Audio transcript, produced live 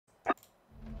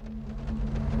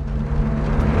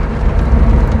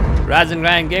Rise and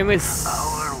grind gamers.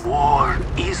 Our war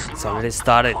is It's already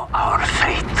started. our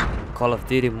fate. Call of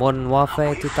Duty Modern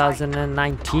Warfare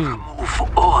 2019. Remove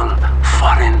all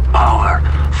foreign power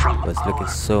from Was looking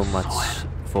so much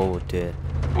forward to it.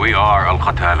 We are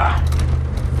Al-Qatala.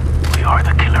 We are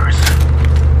the killers.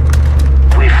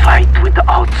 We fight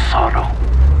without sorrow.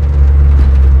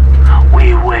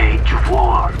 We wage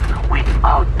war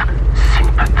without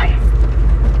sympathy.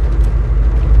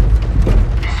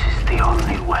 This is the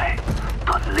only way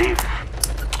to live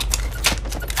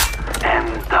and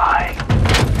die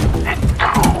a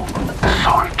true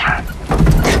soldier.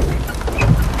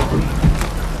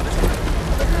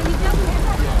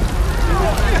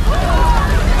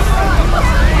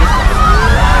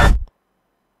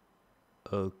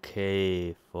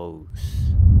 Okay, folks.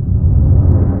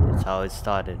 That's how it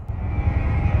started.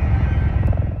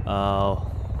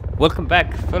 Welcome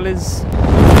back, fellas.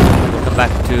 Welcome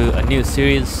back to a new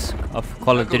series of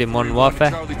Call of Duty Modern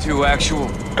Warfare. Charlie 2 actual.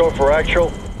 Go for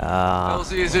actual.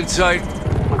 LZ is in sight.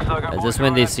 Just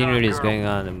when the scenery is going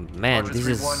on, and man, this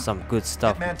is some good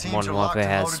stuff Modern Warfare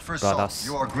has brought us.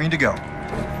 You are green to go.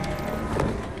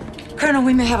 Colonel,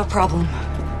 we may have a problem.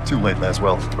 Too late,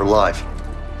 Laswell. We're live.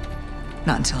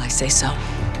 Not until I say so.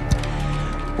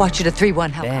 Watch it at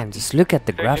 3-1. Damn, just look at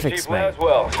the graphics, man.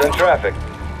 Send traffic.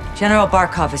 General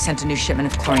Barkov has sent a new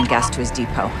shipment of chlorine gas to his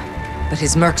depot. But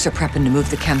his mercs are prepping to move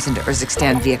the chems into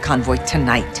Urzikstan via convoy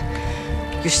tonight.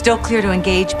 You're still clear to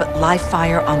engage, but live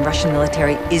fire on Russian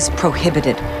military is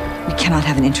prohibited. We cannot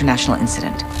have an international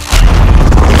incident.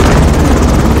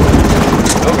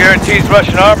 No guarantees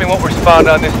Russian army won't respond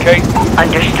on this case.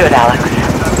 Understood, Alex.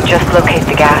 Just locate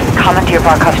the gas, comment to your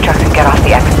Barkov's trucks, and get off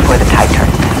the exit before the tide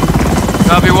turns.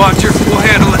 Copy, Watcher. We'll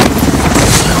handle it.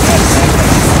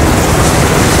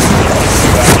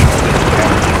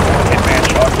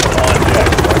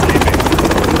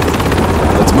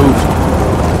 Let's move.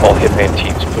 All hitman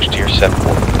teams push to your set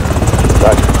point.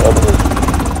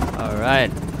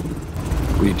 Alright.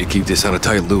 We need to keep this on a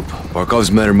tight loop.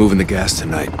 Barkov's men are moving the gas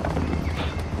tonight.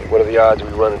 What are the odds we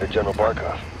run into General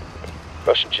Barkov?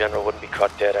 Russian general wouldn't be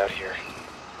caught dead out here.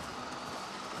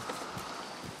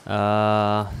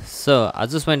 So I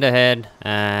just went ahead,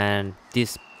 and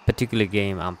this particular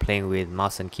game I'm playing with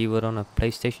mouse and keyboard on a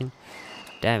PlayStation.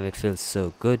 Damn, it feels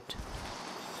so good.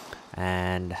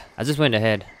 And I just went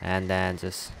ahead and then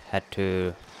just had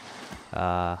to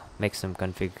make some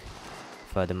config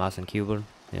for the mouse and keyboard,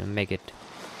 make it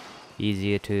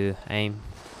easier to aim.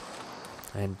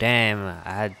 And damn,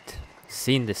 I had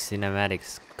seen the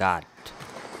cinematics. God,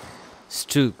 it's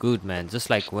too good, man. Just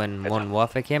like when Modern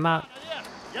Warfare came out,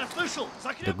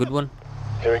 the good one.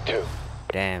 Hearing two.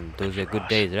 Damn, those are good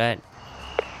days, right?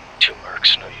 Two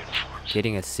mercs, no uniforms.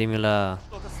 Getting a similar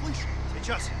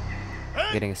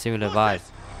vibe.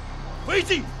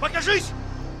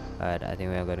 Alright, I think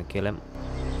we are gonna kill him.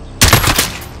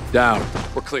 Down.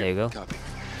 We're clear. There you go. Copy.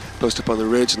 Post up on the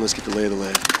ridge and let's get the lay of the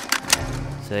land.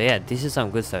 So yeah, this is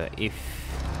some good stuff. If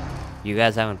you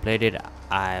guys haven't played it,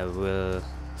 I will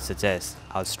suggest,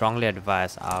 I would strongly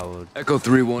advise, Echo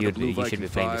 3-1 to Blue you should Viking be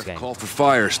playing this 5. game. Call for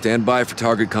fire. Stand by for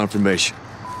target confirmation.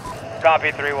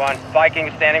 Copy 3-1.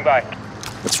 Viking standing by.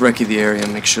 Let's recce the area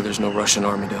and make sure there's no Russian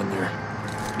army down there.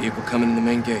 Vehicle coming in the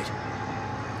main gate.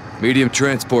 Medium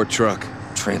transport truck.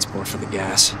 Transport for the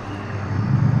gas.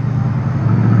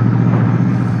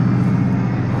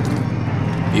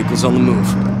 Vehicle's on the move.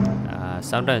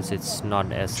 Sometimes it's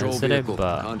not as Patrol sensitive, vehicle,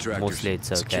 but contractors, mostly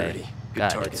it's okay. security, good God,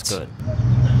 targets. it's good.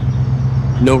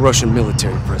 No Russian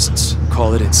military presence.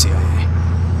 Call it in, CIA.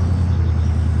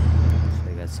 So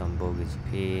we got some bogus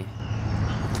P.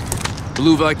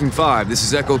 Blue Viking 5, this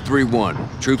is Echo 3-1.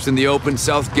 Troops in the open,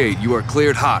 south gate. You are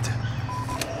cleared hot.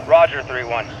 Roger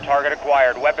 3-1. Target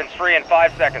acquired. Weapons free in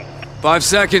 5 seconds. 5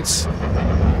 seconds.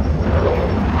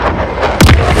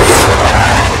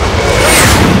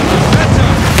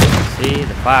 See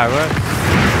the fireworks.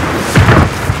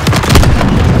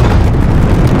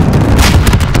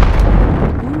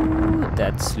 Ooh,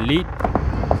 that's lit.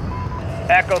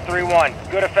 Echo 3-1.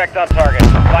 Good effect on target.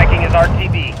 Viking is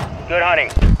RTB. Good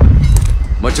hunting.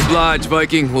 Much obliged,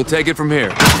 Viking. We'll take it from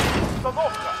here.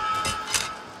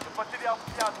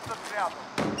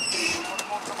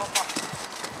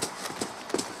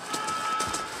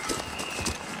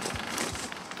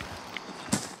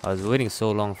 I was waiting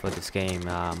so long for this game,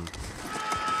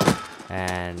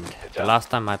 and the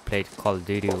last time I played Call of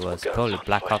Duty was probably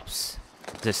Black Ops.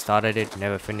 Just started it,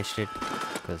 never finished it,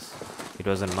 because it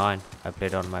wasn't mine. I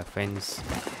played on my friend's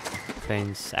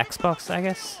Xbox, I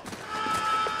guess.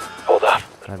 Hold up.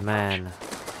 But man,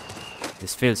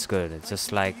 this feels good. It's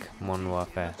just like Modern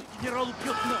Warfare.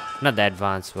 Not the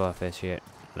advanced warfare shit.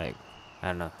 like, I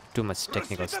don't know, too much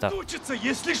technical stuff.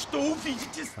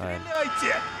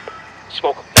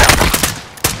 Smoke 'em.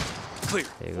 Clear.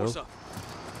 There you Force go. up.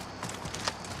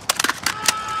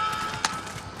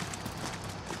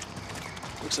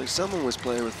 Looks like someone was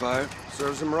playing with fire.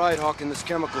 Serves them right, hawking this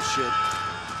chemical shit.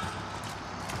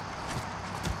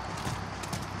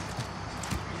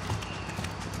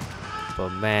 But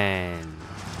man,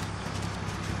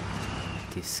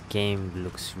 this game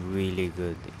looks really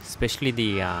good, especially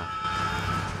the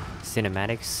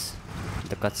cinematics,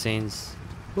 the cutscenes.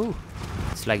 Ooh,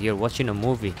 it's like you're watching a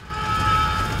movie.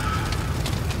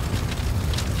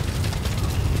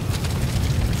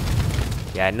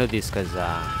 Yeah, I know this because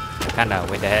I kind of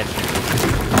went ahead,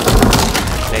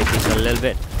 played this a little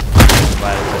bit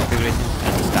while configuration.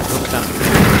 I just got hooked on,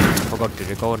 forgot to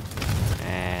record,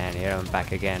 and here I'm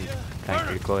back again trying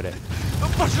to record it.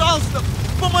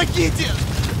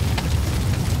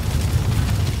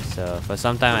 So for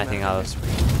some time, I think I'll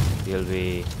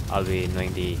be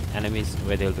knowing the enemies,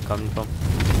 where they'll be coming from.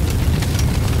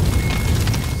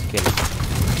 Just kill him.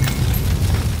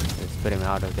 Let's put him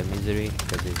out of the misery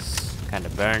because he's kind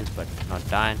of burned but not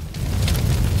dying.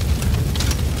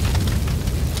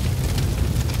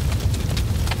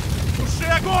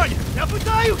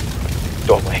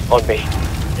 Don't wait, on me.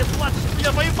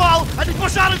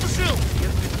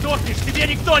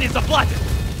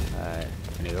 Alright,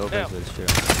 when it opens, we'll shoot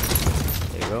him.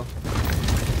 There you go.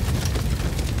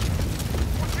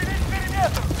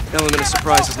 Element of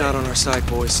surprise is not on our side,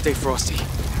 boys. Stay frosty.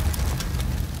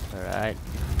 Alright.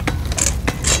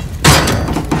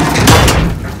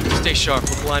 Stay sharp.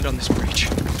 We're blind on this breach.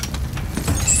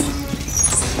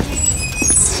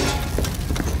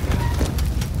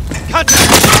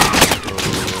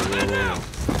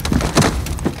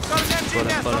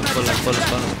 Pull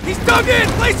him. He's dug in.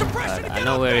 Place suppression. I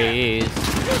know where he is.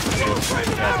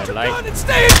 Yeah, that light.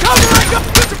 Stay in cover. I got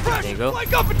the suppression. There you go.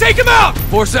 Flank up and take him out.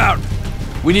 Force out.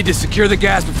 We need to secure the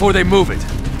gas before they move it.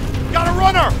 Got a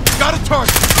runner. Got a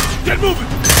target. Get moving.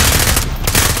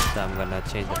 So I'm gonna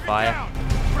change the fire.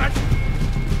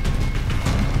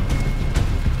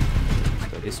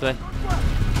 Go this way.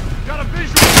 Got a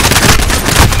visual.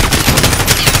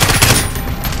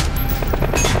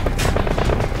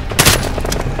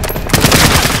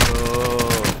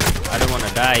 I don't wanna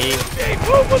die here.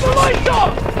 Move with the lights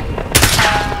off.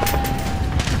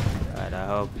 Right, I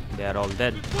hope they are all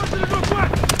dead.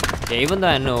 Yeah, even though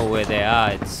I know where they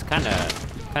are, it's kinda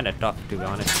tough to be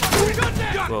honest.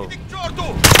 Whoa.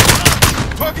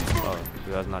 Oh,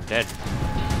 he was not dead.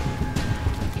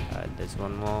 Alright, there's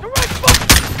one more.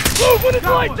 Move with his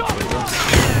lights off.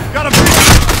 Got a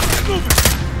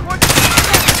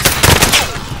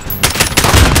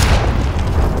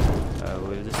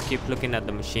We'll just keep looking at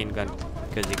the machine gun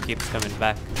because it keeps coming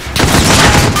back.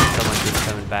 Someone keeps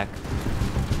coming back.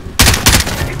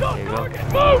 There you go.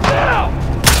 Move now!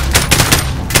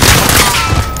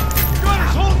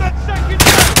 Gunners, hold that second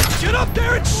down! Get up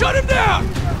there and shut him down!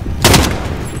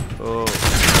 Oh.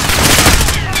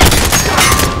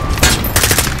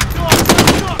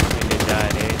 He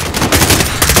died, eh?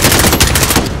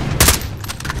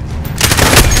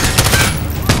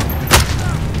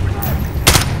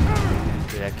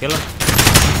 Did I kill him?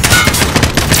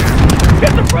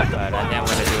 Get the pressure! Alright, I think I'm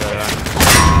gonna do a run.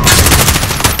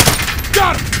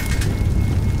 Got him!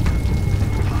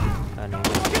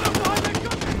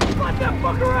 Let that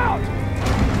fucker out!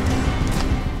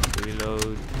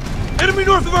 Reload. Enemy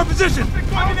north of our position!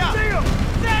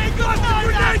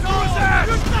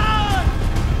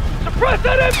 Suppress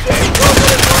that MG!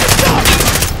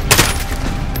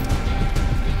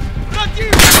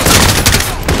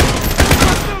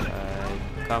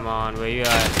 Come on, where you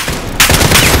at?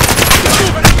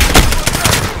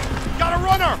 Got a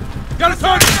runner! Got a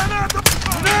target!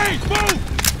 Grenade! Move!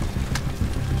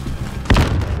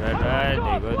 Right,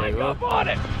 there you go. On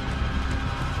it!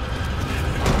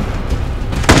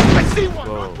 I see one!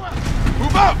 Whoa.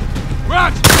 Move out!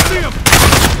 Roger! See him!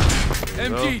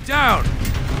 MG down.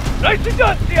 Nicely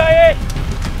done, CIA!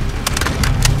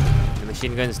 The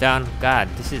machine gun's down. God,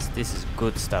 this is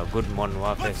good stuff. Good modern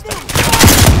warfare stuff.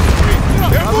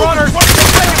 Runners! For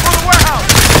the warehouse!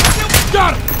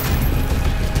 Got him!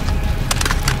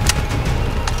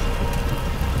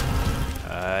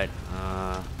 Alright,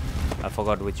 I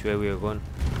forgot which way we were going.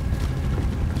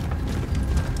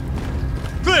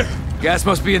 Clear! Gas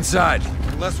must be inside.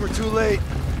 Unless we're too late.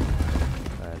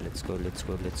 Alright, let's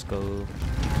go.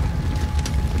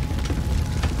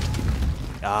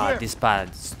 Ah, this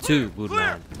part's too good,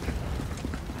 man.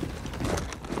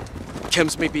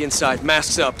 Chems may be inside.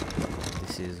 Masks up.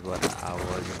 This is what I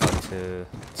was about to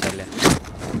tell you.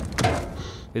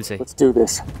 We'll see. Let's do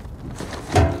this.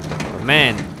 But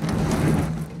man,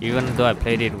 even though I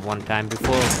played it one time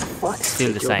before, it's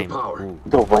still the same. Ooh.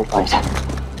 Go right.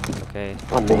 Okay.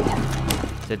 On me.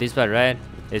 So this part, right?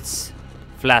 It's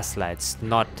flashlights,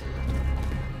 not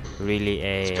really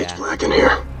a Pitch black in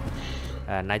here.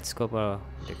 night scope, or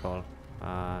what they call.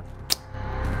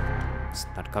 It's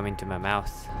not coming to my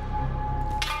mouth.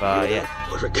 But yeah.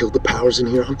 Whoever killed the powers in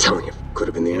here, I'm telling you, could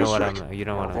have been the You know what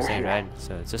I'm saying, right?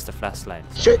 So it's just a flashlight.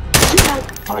 Shit!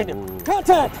 Find him. Ooh.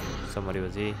 Contact! Somebody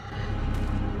was here.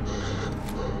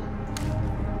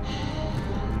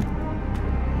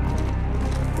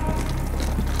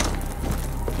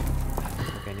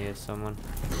 I can hear someone.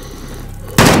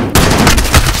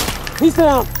 He's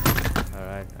down.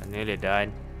 Alright, I nearly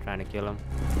died trying to kill him.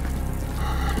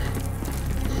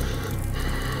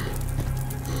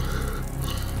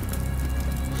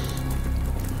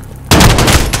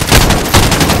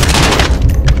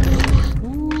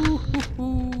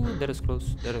 That is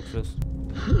close. That is close.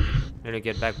 Need to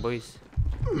get back, boys.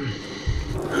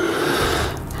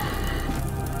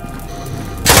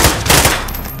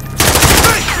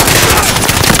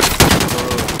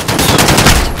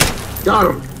 Got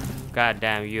him! God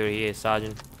damn, you're here,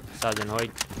 Sergeant Hoyt.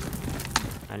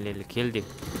 I nearly killed you.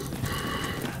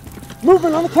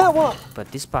 Movement on the catwalk.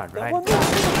 But this part, right? One Shoot more.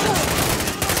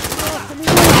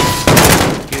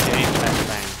 any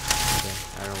flashbang. Okay,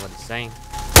 I don't know what it's saying.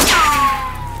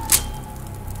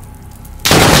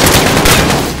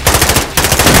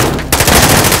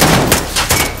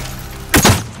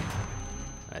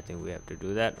 I think we have to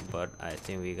do that, but I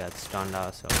think we got stunned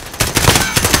ourselves.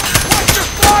 Watch your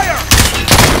fire!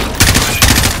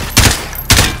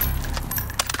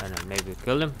 I don't know, maybe we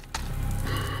killed him?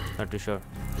 Not too sure.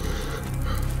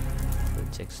 We'll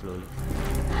check slowly.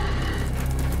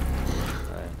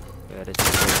 Alright, we gotta check.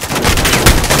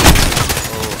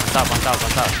 Oh, on top.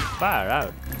 Fire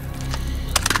out.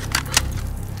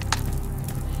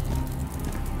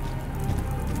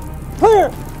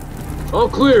 Clear. All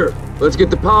clear. Let's get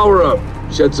the power up.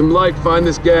 Shed some light, find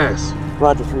this gas.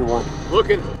 Roger, 3-1.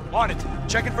 Looking. On it.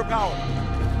 Checking for power.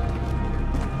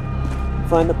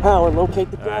 Find the power, locate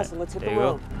the gas, Alright, and let's hit there the you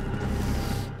road.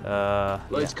 go.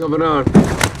 Lights coming on.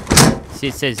 See,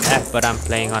 it says F, but I'm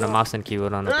playing on a mouse and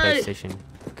keyboard on a PlayStation.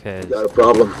 Cause Got a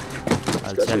problem.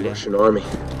 I'll Got tell the you. Russian army.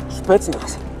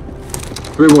 Spetsnaz.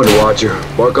 3-1 to Watcher.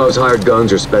 Barkov's hired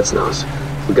guns or Spetsnaz.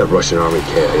 We got Russian army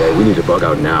KIA. We need to bug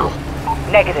out now.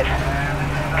 Negative.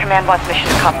 Command wants mission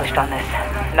accomplished on this.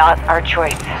 Not our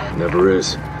choice. Never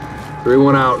is.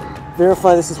 3-1 out.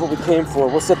 Verify this is what we came for.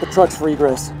 We'll set the trucks for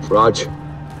egress. Raj.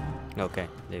 Okay,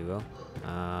 there you go.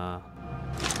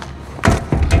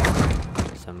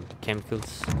 Some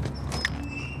chemicals.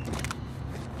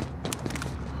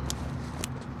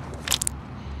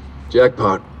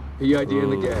 Jackpot. PID in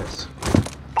the gas.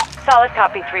 Solid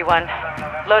copy, 3-1.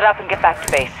 Load up and get back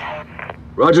to base.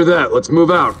 Roger that. Let's move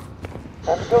out.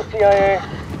 Let's go, CIA.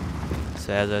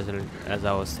 So as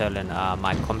I was telling,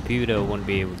 my computer won't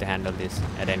be able to handle this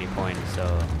at any point. So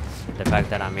the fact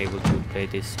that I'm able to play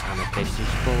this on a PlayStation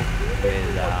 4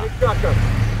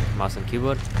 with mouse and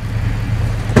keyboard,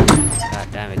 god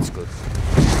damn, it's good.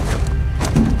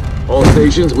 All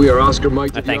stations, we are Oscar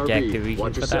Mike to I thank DRB. Activision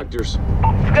Watch your for that. sectors.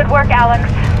 It's good work, Alex.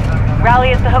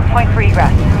 Rally is the hook point for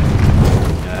egress.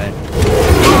 Alright.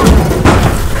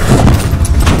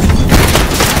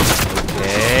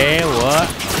 Okay, what?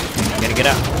 Gonna get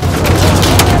up.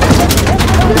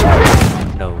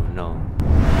 No.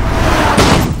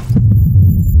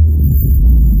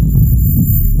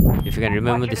 If you can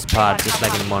remember this part, just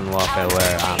like in Modern Warfare,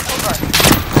 where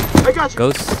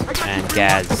ghosts and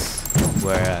gas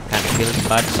were kind of killed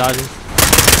by the sergeant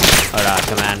or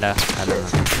commander. I don't know.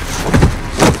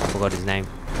 Forgot his name.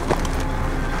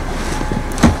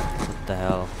 What the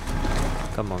hell?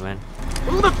 Come on, man.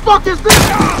 Who the fuck is this?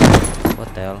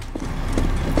 What the hell?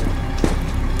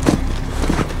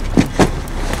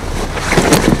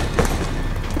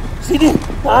 CD,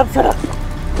 Amsterdam.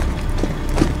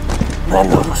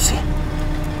 Mano Russi.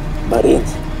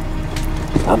 Marines.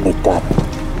 Amitab.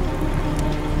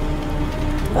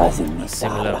 Lazim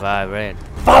Similar vibe, right?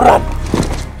 Baran.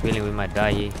 Feeling we might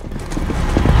die here.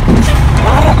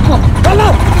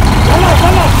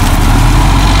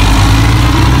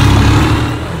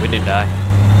 We didn't die.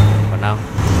 For now.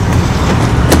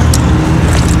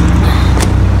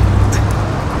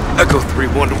 Echo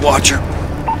 3-1 to Watcher.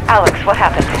 Alex, what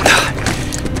happened?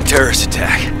 Terrorist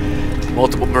attack.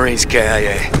 Multiple Marines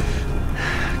KIA.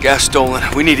 Gas stolen.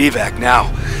 We need evac now.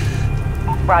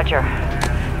 Roger.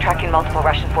 Tracking multiple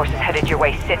Russian forces headed your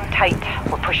way. Sit tight.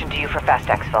 We're pushing to you for fast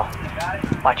exfil.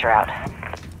 Watcher out.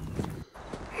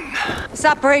 This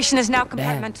operation is now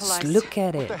Damn, just compartmentalized. look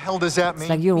at it. What the hell does that mean? It's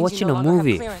like you're Means you watching no a longer have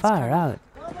movie. clearance, Far Colonel.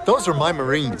 out. Those are my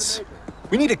Marines.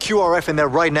 We need a QRF in there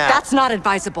right now. That's not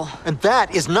advisable. And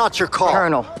that is not your call.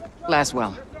 Colonel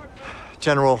Laswell.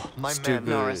 General, my It's too man.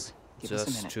 good. Norris, give us a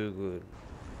Just minute. too good.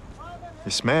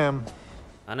 Yes, ma'am.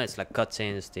 I know it's like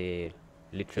cutscenes, they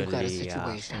We've got a literally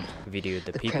situation. video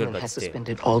the The people, Colonel but has still.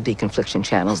 suspended all deconfliction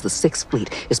channels. The 6th Fleet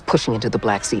is pushing into the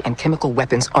Black Sea, and chemical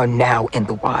weapons are now in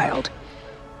the wild.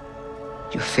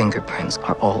 Your fingerprints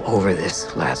are all over this,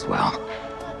 Laswell.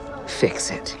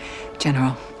 Fix it.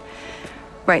 General,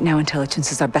 right now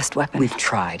intelligence is our best weapon. We've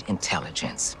tried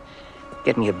intelligence.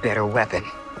 Get me a better weapon.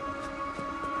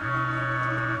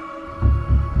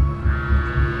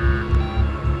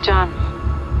 John,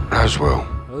 Laswell.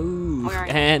 Oh, Where are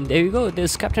you? and there you go.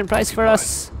 There's Captain Price for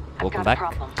us. Welcome back.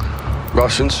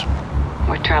 Russians?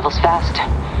 Where travel's fast.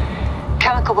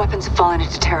 Chemical weapons have fallen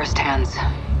into terrorist hands.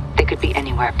 They could be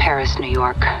anywhere. Paris, New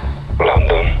York.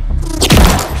 London.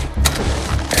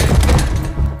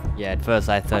 Yeah, at first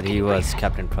I thought he was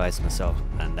Captain Price myself,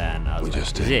 and then I was We like,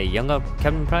 just is did. he a younger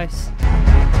Captain Price?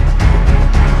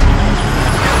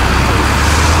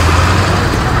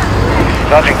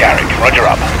 Sergeant Garrick, roger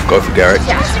up. Go for Garrett.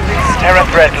 Terror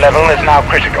threat level is now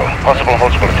critical. Possible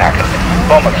multiple attackers.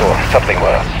 Bombers or something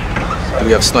worse. Do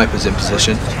we have snipers in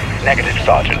position? Negative,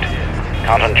 Sergeant.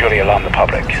 Can't unduly alarm the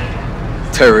public.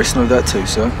 Terrorists know that too,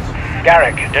 sir.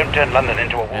 Garrick, don't turn London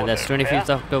into a war And that's zone, 25th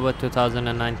yeah? October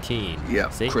 2019. Yeah,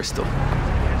 See? Crystal.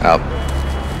 Out.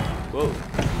 Whoa.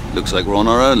 Looks like we're on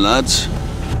our own, lads.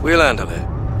 We'll handle it.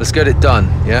 Let's get it done,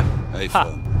 yeah? Hey,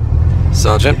 Ha.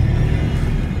 Sergeant?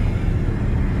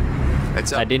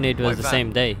 Heads I didn't know it was the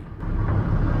same day.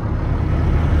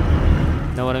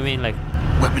 Know what I mean? Like,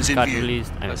 Weapons in got view.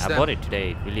 released. I mean, I bought it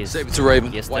today. Released Saber to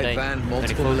Raven. yesterday. White van,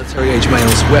 multiple 24th military age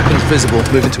males. Weapons visible.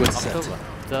 Moving to intercept. October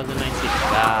 2019.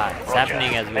 God, it's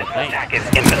happening as we're playing. Attack is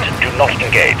imminent. Do not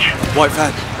engage. White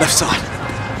van, left side.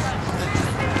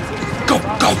 Go,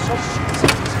 go!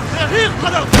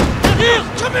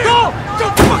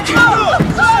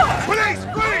 Police!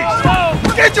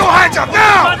 Police! Get your hands up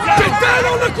now! Get down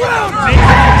on the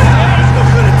ground!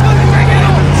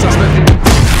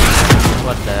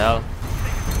 What the hell?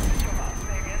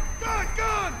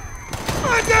 Gun!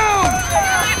 Man down!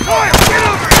 Quiet! Get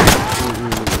over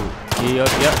here!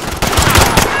 Yep.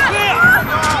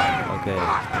 Okay.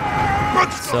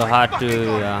 So hard to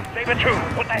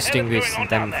distinguish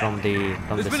them from the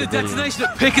civilians. Detonation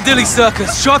at Piccadilly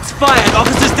Circus. Shots fired.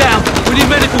 Officers down. We need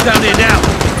medical down here now.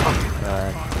 But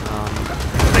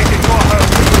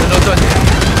They're not done yet.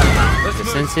 the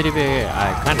sensitivity,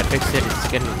 I kind of fixed it. It's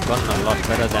gotten a lot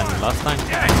better than last time.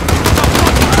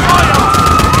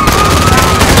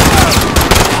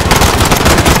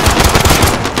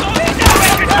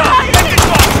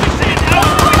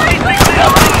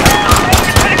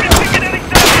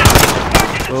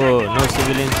 Oh, no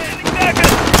civilians.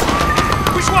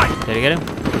 Did I get him?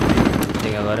 I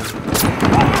think I got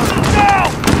him.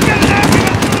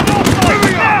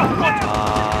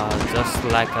 Just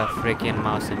like a freaking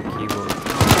mouse and keyboard.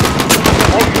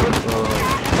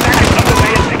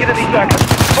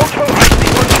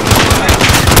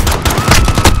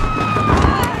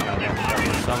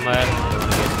 Somewhere, don't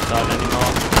want to get started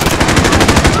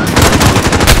anymore.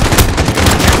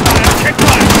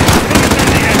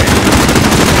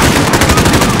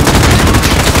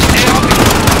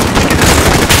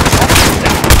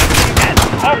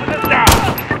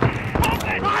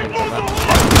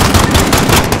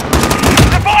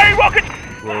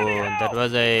 Whoa, that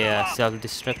was a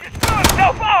self-destruct.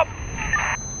 Yourself up!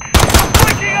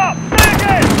 Waking up!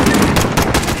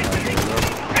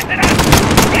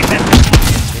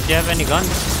 Did you have any guns?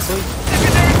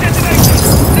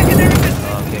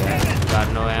 Okay, got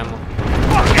no ammo.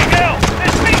 Fucking hell!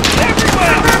 There's meat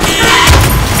everywhere!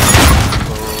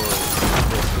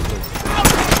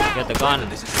 Get the gun.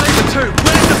 Saber 2,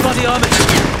 where's the bloody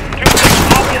army?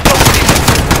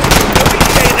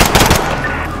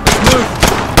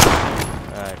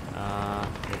 Alright,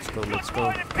 let's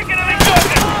go.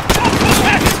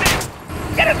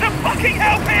 Get us some fucking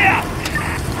help here!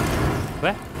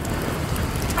 Where?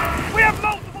 We have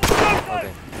multiple soldiers!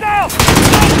 Okay. South!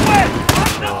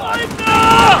 Southwest!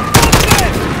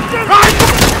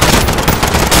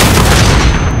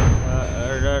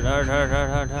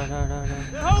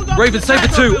 Raven, Saber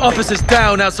 2, officers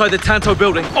down outside the Tanto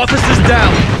building. Officers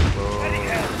down!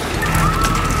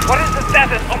 What is the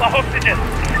status on the hostages?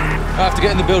 I have to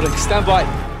get in the building. Stand by.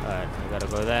 Alright, I gotta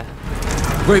go there.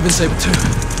 Raven, Saber 2,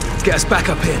 get us back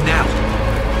up here now.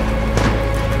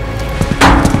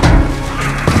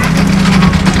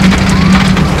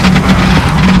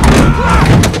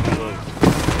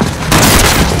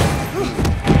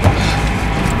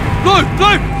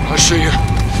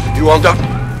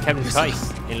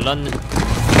 Price in London.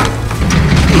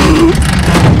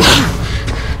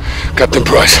 Captain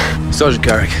Price. Sergeant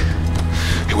Carrick.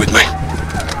 You with me?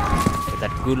 With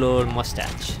that good old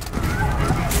mustache.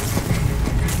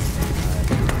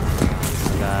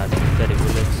 Got 30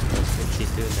 bullets. That's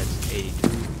 52. That's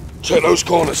 82. Check those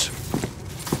corners.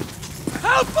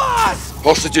 Help us!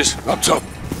 Hostages, up top.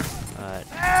 Alright.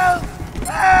 Help!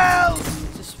 Help!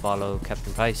 Just follow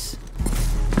Captain Price.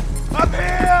 Up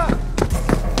here!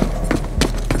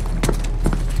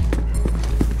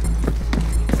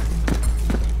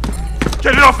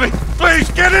 Get it off me!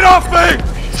 Please, get it off me!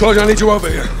 Sergeant, I need you over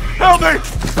here. Help me!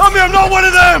 Help me, I'm not one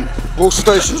of them! All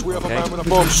stations, we have a man with a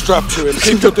bomb strapped to him.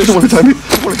 Keep the distance. Open!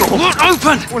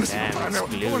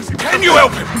 Damn, Can you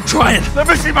help him? I'm trying. Let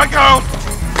me see my girl!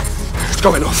 It's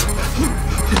going off.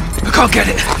 I can't get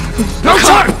it. No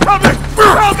time! Help me!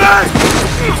 Help me!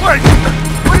 Wait!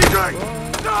 What are you doing?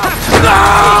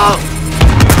 No!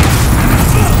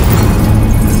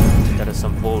 That is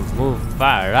some bold move.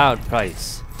 Fire out,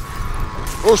 Price.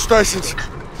 All stations.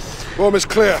 Bomb is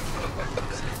clear.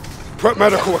 Prep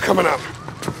medical are coming up.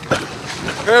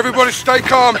 Hey, everybody stay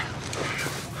calm.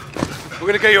 We're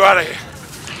gonna get you out of here.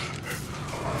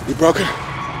 You broken?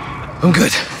 I'm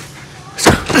good.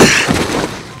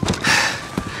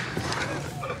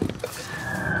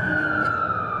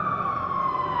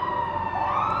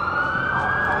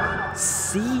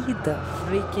 See the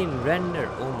freaking render.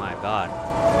 Oh my god.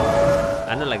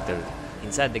 I know like the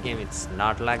inside the game it's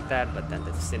not like that, but then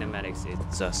the cinematics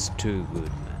it's just too good,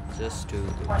 man. Just too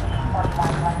good.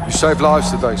 You saved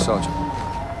lives today, Sergeant.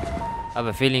 I have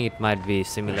a feeling it might be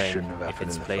similar if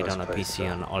it's played on a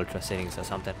PC on ultra settings or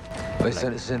something. Like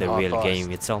the real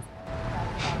game itself.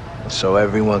 So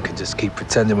everyone can just keep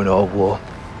pretending we're not at war.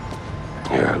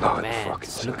 Yeah, like Man, fucking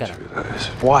just look at him.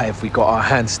 Why have we got our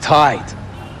hands tied?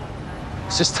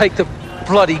 Let's just take the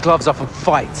bloody gloves off and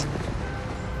fight.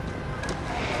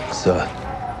 Sir.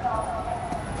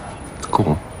 Go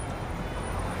on.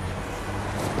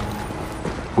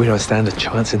 We don't stand a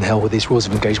chance in hell with these rules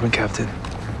of engagement, Captain.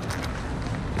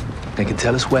 They can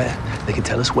tell us where, they can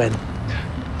tell us when.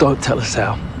 Don't tell us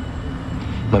how.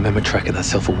 My men were tracking that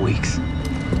cell for weeks.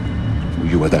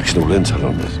 You had actionable intel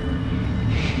on this?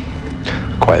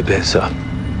 Quite a bit, sir.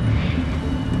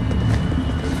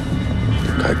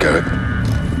 Okay, Garrett.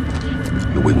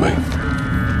 You're with me.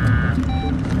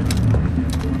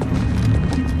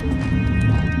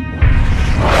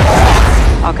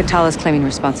 Alcatala's claiming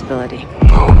responsibility.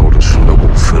 Oh, no, this is from the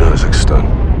wolf in Urzikstan.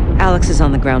 Alex is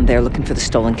on the ground there looking for the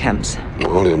stolen chems.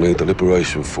 Well, he'll need the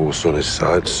Liberation Force on his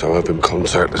side, so have him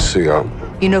contact the CO.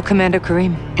 You know Commander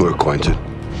Karim? We're acquainted.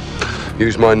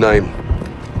 Use my name,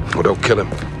 or they'll kill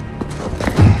him.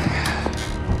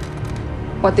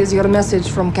 What is your message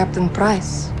from Captain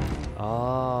Price?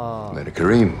 Oh. Commander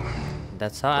Karim.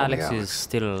 That's how Alex is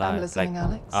still alive, like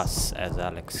Alex. us as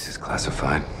Alex. This is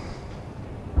classified.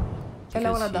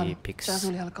 Because he picks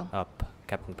up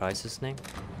Captain Price's name.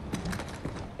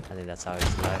 I think that's how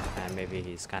he's alive, and maybe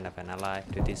he's kind of an ally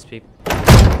to these people.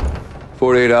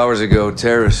 48 hours ago,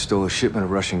 terrorists stole a shipment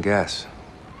of Russian gas.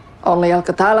 Only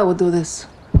Alcatala would do this.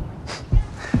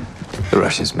 The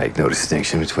Russians make no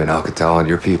distinction between Alcatala and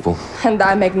your people. And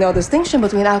I make no distinction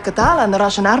between Alcatala and the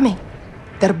Russian army.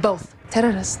 They're both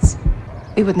terrorists.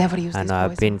 We would never use I know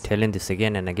I've been telling this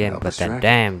again and again, but then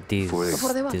damn, these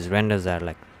renders are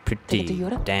like pretty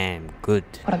damn good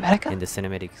in the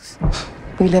cinematics.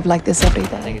 We live like this every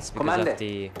day. I think it's because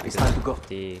of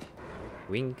the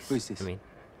wings. I mean,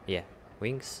 yeah,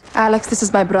 wings. Alex, this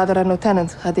is my brother and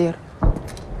Lieutenant Hadir.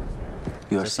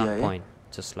 You're At some CIA? point,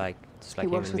 just like He works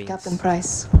human with beings. Captain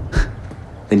Price.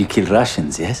 Then you kill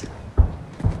Russians, yes?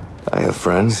 I have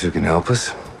friends who can help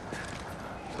us.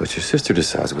 But your sister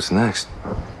decides what's next.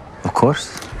 Of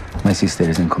course. My sister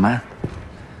is in command.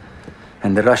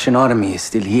 And the Russian army is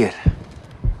still here.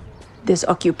 This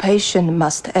occupation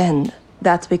must end.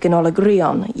 That we can all agree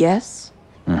on, yes?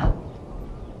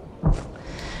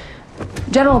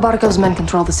 General Barkov's men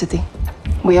control the city.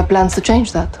 We have plans to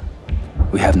change that.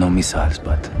 We have no missiles,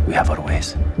 but we have our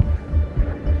ways.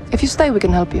 If you stay, we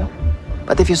can help you.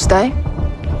 But if you stay,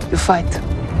 you fight.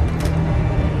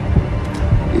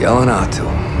 Yalanatu.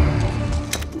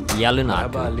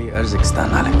 Yalanatu. Urzikstan,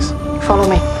 Alex. Follow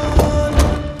me.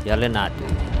 Yalanatu.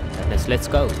 Let's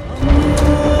go.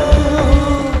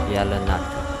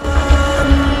 Yalanatu.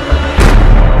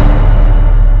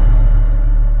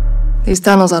 These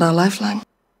tunnels are our lifeline.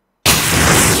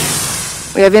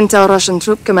 We have intel Russian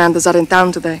troop commanders are in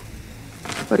town today.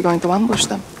 We're going to ambush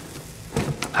them.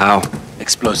 How?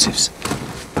 Explosives.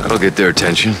 That'll get their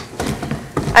attention.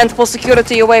 And pull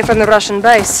security away from the Russian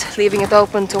base, leaving it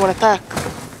open to an attack.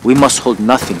 We must hold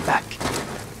nothing back.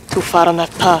 Too far on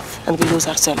that path, and we lose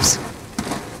ourselves.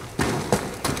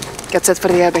 Get set for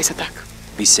the airbase attack.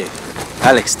 Be safe.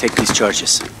 Alex, take these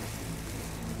charges.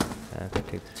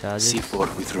 Take the charges.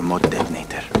 C4 with remote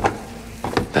detonator.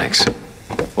 Thanks.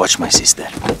 Watch my sister.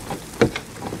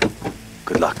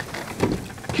 Good luck.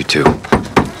 You too.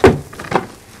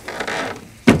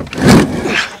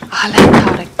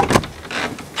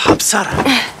 Habsara.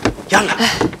 Yalla.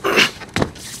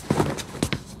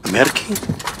 Merki?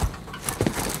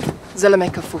 Zalame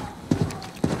Kafu.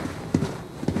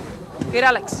 Here,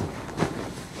 Alex.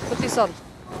 Put this on.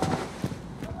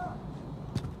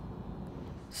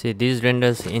 See, these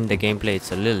renders in the gameplay,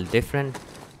 it's a little different.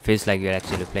 Feels like you're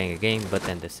actually playing a game, but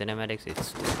then the cinematics,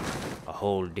 it's a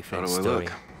whole different story.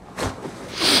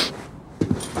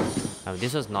 I mean,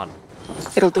 this was not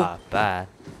bad.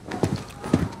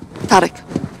 Tarek,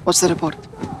 what's the report?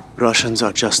 Russians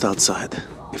are just outside.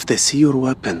 If they see your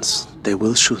weapons, they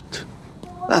will shoot.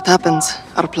 That happens.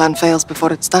 Our plan fails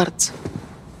before it starts.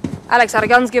 Alex, our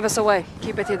guns give us away.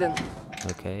 Keep it hidden.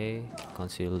 Okay,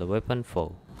 conceal the weapon,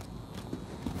 fall.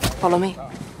 Follow me.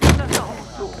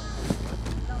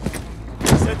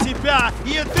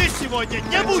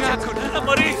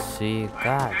 See,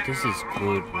 God, this is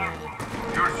good, man.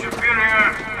 You're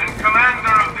superior and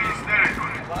commander of these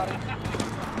territories.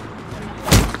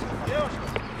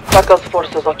 Buckle's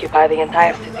forces occupy the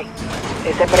entire city.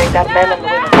 They separate our men and the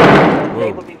women.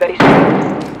 They will be very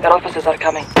soon. Their officers are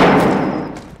coming.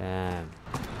 Damn.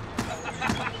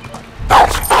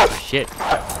 Shit.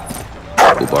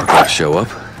 Will Barkov show up?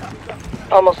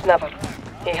 Almost never.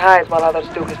 He hides while others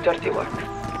do his dirty work.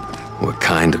 What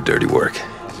kind of dirty work?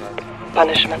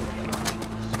 Punishment.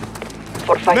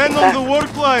 For fighting Men on the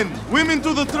work line! Women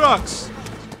to the trucks!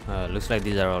 Looks like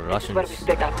these are all Russians. Where we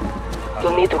split up.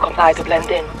 You'll need to comply to blend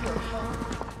in.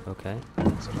 Okay.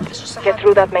 Get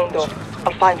through that main door.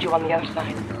 I'll find you on the other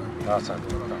side.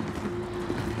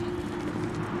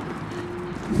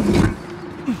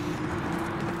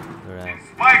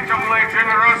 Spite of my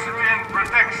generosity and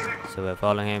protection. So we're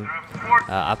following him.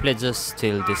 I played just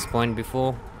till this point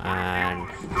before, and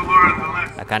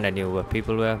I kinda knew where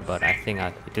people were, but I think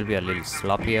it'll be a little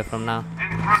sloppier from now.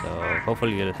 So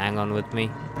hopefully you'll hang on with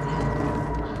me.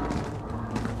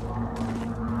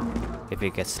 If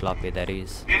it gets sloppy, that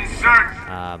is.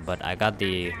 But I got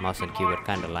the mouse and keyboard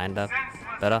kinda lined up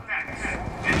better.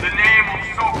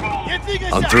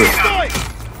 I'm through.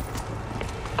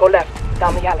 Go left,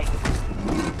 down the alley.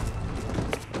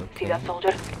 See that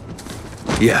soldier?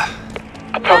 Yeah.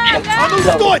 Approach him.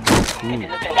 Slowly. Get his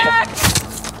attention.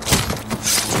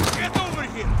 Get over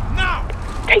here, now!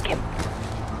 Take him.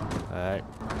 Alright.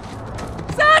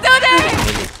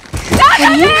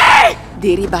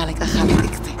 Diri balik akhali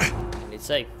dikti. It's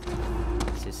safe.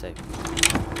 This is safe.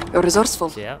 You're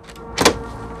resourceful. Yeah.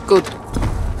 Good.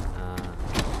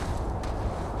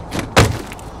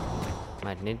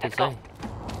 Might need to say.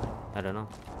 I don't know.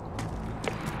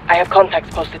 I have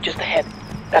contacts posted just ahead.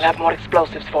 They'll have more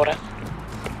explosives for us.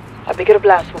 A bigger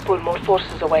blast will pull more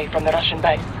forces away from the Russian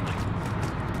base.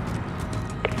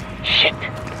 Shit.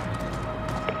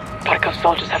 Barkov's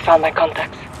soldiers have found my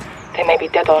contacts. They may be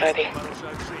dead already.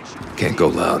 Can't go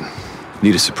loud.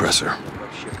 Need a suppressor.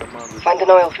 Find an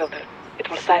oil filter. It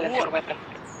will silence your weapon.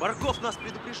 Barkov нас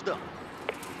предупреждал.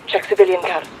 Check civilian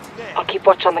cars. I'll keep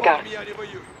watch on the guards.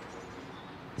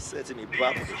 С этими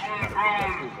бабами.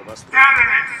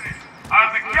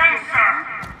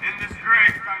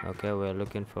 Okay, we're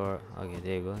looking for. Okay,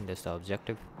 there you go. That's the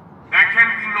objective. There can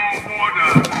be no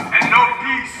order and no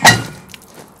peace.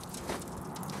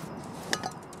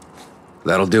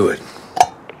 That'll do it.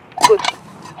 Good.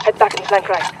 Head back and flank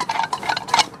right.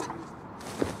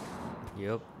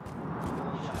 Yep.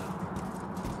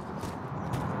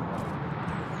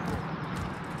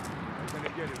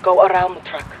 Go around the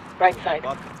truck. Right side.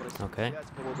 Okay.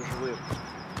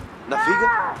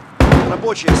 Нафига?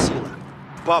 Рабочая сила.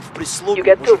 Пав прислугу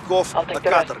мужиков на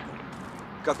каторгу.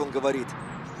 Как он говорит,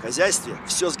 в хозяйстве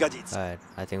все сгодится. Alright,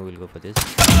 I think we'll go for this.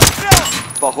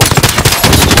 Похоже.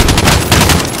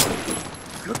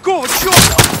 Какого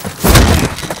черта?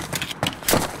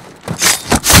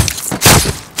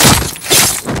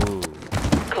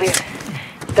 Clear.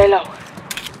 Stay low.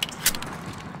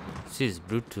 This is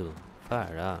brutal.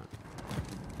 Far out.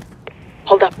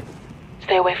 Hold up.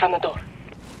 Stay away from the door.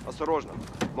 Осторожно,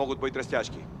 могут быть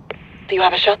растяжки. Do you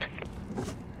have a shot?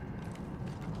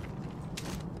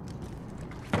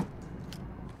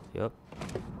 Yep.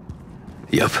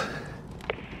 Yep.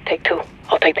 Take two.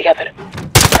 I'll take the other.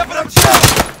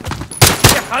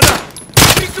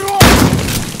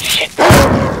 Shit.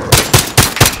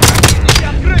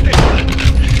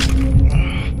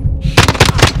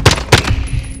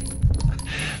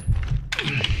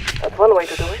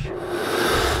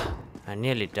 I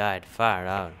nearly died. Far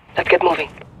out. Let's get moving.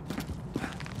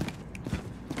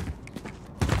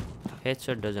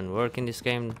 Headshot doesn't work in this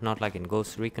game, not like in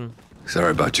Ghost Recon.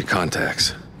 Sorry about your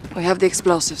contacts. We have the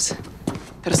explosives.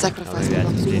 Her sacrifice maybe I will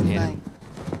not just be didn't in hit vain.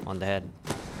 him on the head.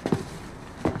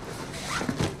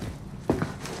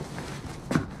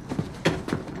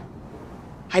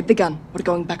 Hide the gun. We're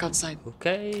going back outside.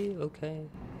 Okay, okay.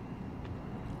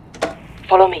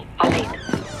 Follow me. I'll lead.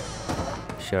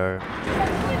 Sure.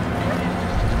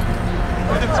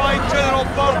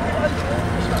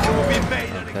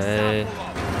 Okay.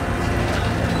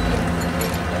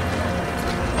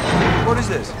 What is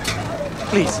this?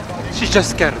 Please, she's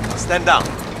just scared. Stand down.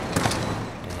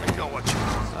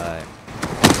 Alright.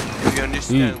 If you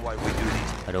understand why we do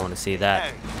this. I don't want to see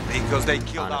that. Because they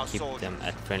killed our keep soldiers. them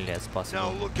as friendly as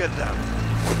possible. Now look at them.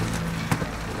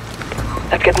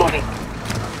 Let's get moving.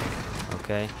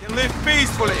 Okay. Can live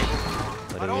peacefully.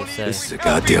 What do we say? This is a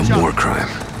goddamn war crime.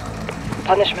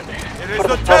 Punishment It is for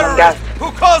the the stolen gas. terrorists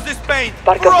who caused this pain.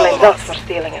 Barkov for all blames of us us. for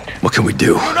stealing it. What can we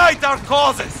do? Unite our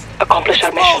causes. Accomplish our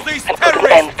Expose mission these and put an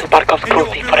terrorists. end to Barkov's And you will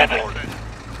cruelty be forever. rewarded.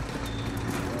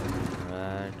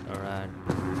 Alright.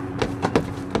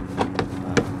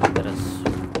 That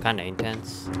is kinda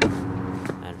intense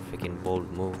and freaking bold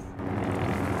move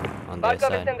on their Barkov is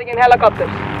side. sending in helicopters.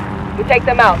 We take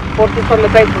them out. Forces from the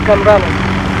base will come running.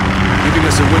 Giving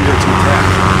us a window to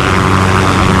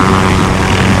attack.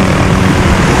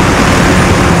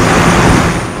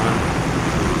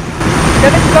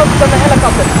 Get explosives on the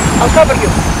helicopter. I'll cover you.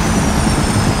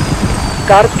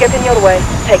 Guards get in your way.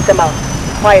 Take them out.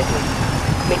 Quietly.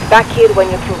 Meet back here when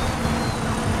you're through.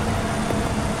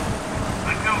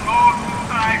 Until those who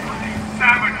side with these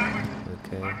savages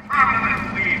Okay. are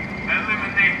permanently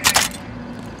eliminated.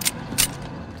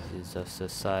 This is just a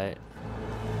side.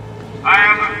 I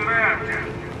am a fair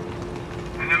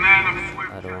champion, and a man of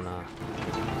swift. I don't wanna.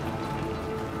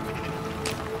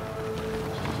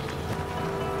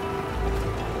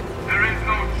 There is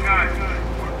no judge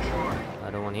or jury.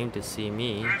 I don't want him to see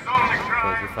me,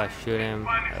 because if I shoot him,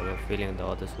 I have a feeling the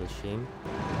others will shoot him.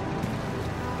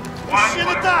 One will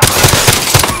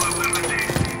eliminate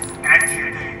these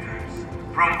agitators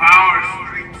from our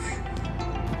streets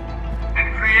and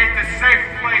create a safe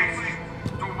place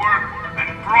to work and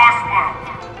prosper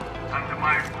under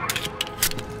my voice.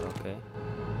 Okay.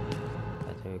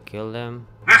 I think we kill them.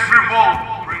 This revolt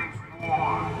brings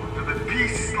war to the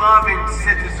peace-loving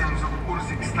citizens of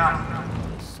Urzikstan.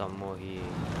 There's some more here.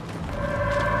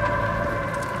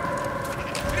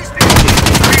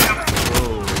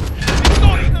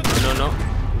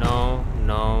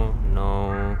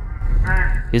 No.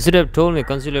 You should have told me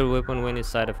conceal weapon when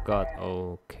inside of God.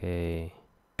 Okay.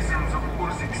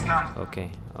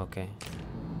 Okay.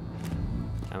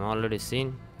 I'm already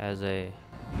seen as a...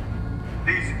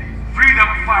 These freedom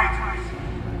fighters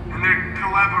and their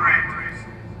collaborators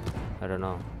I don't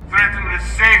know. threaten the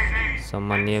safety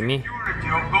Someone near me? security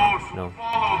of those who No.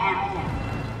 follow the rules.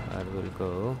 I will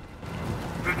go.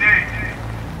 Today,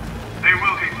 they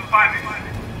will be punished.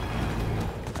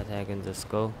 I think I can just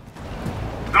go.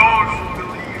 Those who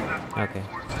believe that my Okay.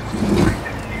 forces will be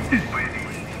defeated by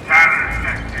these terror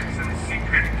tactics and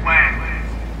secret plans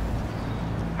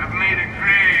have made a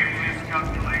grave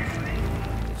miscalculation.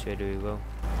 Which way do we go?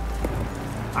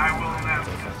 I will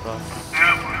never, Across.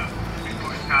 ever be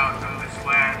pushed out of this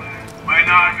land by an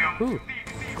army of Ooh.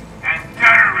 thieves and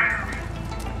terrorists.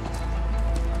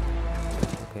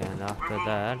 Okay, and after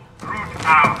that, Root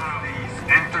out these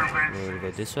we interventions will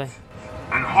go this way.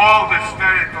 and hold this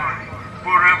territory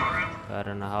forever. I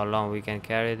don't know how long we can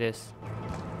carry this.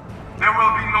 There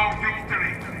will be no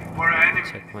victory for our enemy.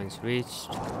 Checkpoints reached.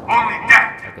 Only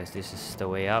death. I guess this is the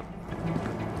way up.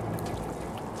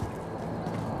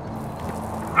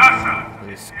 Russia,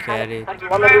 Let's carry. On the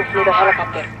roof near the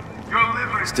helicopter. your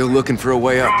liberty, Still looking for a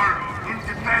way up. your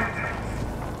independence.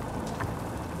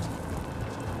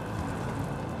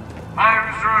 My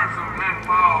reserves of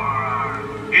manpower are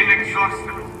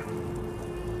inexhaustible.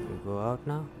 We go out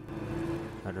now?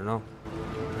 I don't know.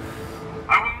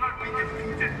 I will not be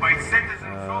defeated by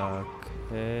citizens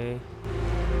Okay.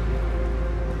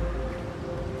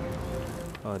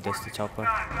 Oh, that's the chopper.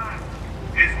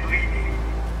 is bleeding.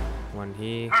 One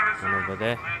here, one over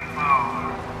there.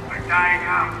 Manpower are dying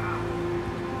out.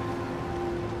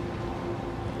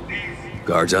 These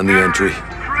Guards on the entry.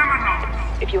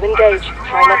 criminals If you engage,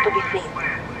 try not to be seen.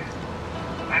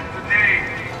 and today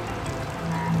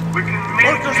we can make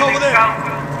an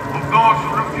example of those who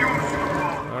refuse to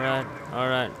follow.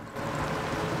 Alright.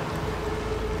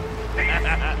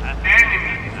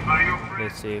 Enemies are your friends.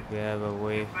 Let's see if we have a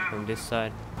way from this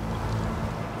side.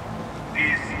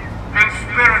 These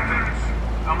conspirators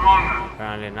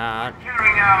Apparently not.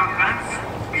 Carrying out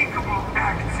unspeakable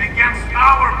acts against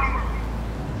our people.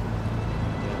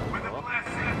 With the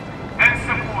blessing and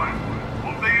support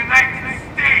of the United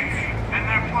States and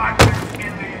their partners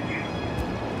in the Union.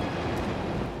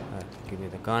 Give me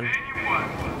the gun.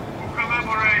 Anyone who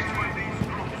collaborates with these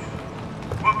groups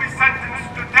will be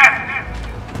sentenced to death.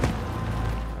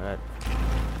 Alright.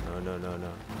 No.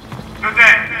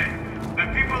 Today, the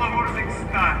people of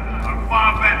Urzikstan are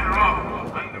far better off.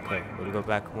 Okay, we'll go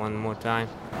back one more time.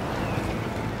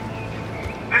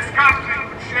 This country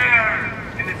would share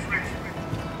in its riches,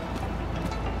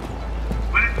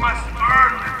 but it must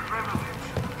earn its privilege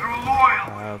through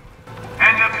loyalty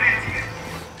and obedience.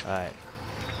 Alright,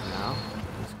 now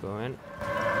let's go in.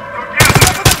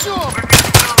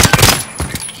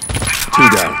 Two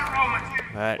down.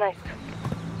 Alright. Nice.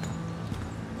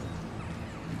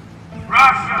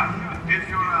 Russia is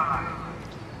your ally.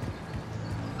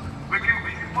 We can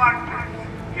be partners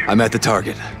here. I'm at the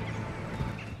target.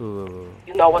 Ooh.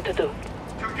 You know what to do.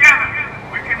 Together,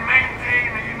 we can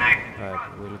maintain a united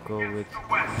Alright, we'll go with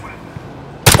West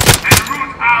and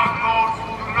root out those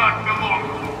who do not belong.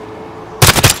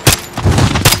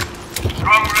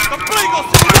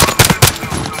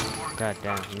 God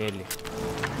damn, nearly.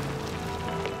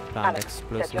 Plant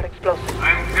explosive.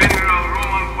 I'm General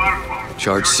Roman Barkov.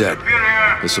 Charge set.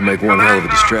 This will make one hell of a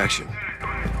distraction.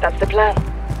 That's the plan.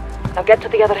 Now get to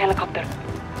the other helicopter.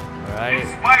 Alright. In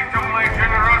spite of my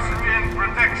generosity and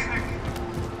protection,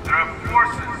 there are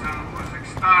forces in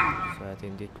Urzikstan. So I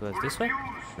think it was this way?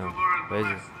 No. Where is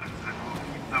it?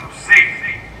 Keep them safe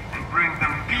and bring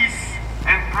them peace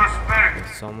and prosperity.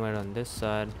 It's somewhere on this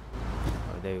side.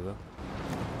 Oh, there you go.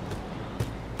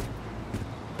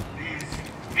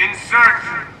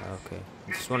 Insurgents. Okay. I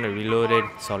just want to reload it.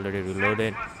 It's already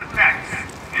reloaded. Attacks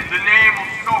in the name of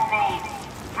so-called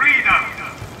freedom.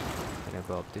 Can I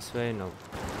go up this way? No.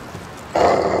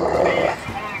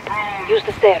 Use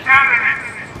the stairs.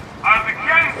 Terrorists are the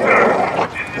cancer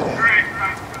in this great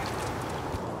country.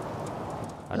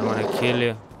 I don't want to kill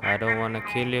you. I don't want to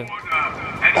kill you. Stop.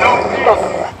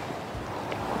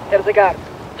 There's a guard.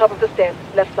 Top of the stairs,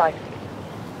 left side.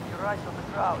 Your eyes on the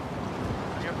crowd.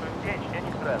 You have to engage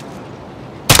any threat.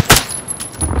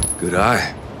 Good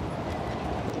eye.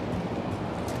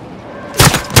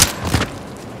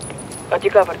 Got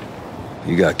you covered.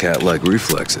 You got cat-like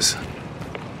reflexes.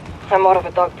 I'm more of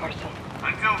a dog person.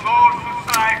 Until those who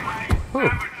side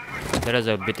with these That was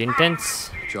a bit intense.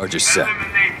 Charges set.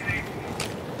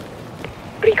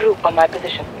 Regroup on my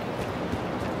position.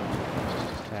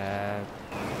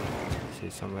 See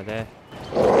somewhere there.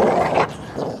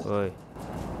 Oi.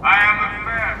 I am a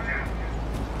fair man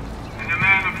and a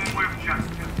man of swift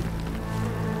justice.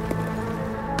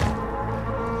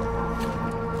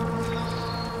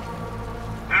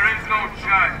 There is no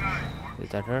judge. Is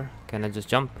that her? Can I just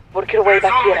jump? Work your way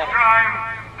back here. Crime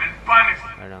and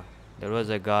punishment. I don't know. There was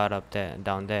a guard up there,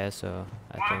 down there, so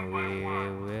I think we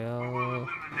will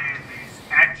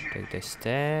take the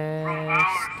stairs.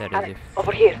 That is if.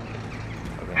 Over here.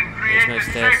 Okay. There's no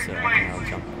stairs, so I'll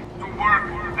jump. To work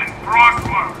and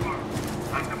prosper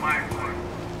under my word.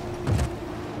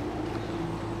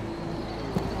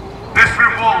 This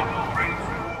revolt brings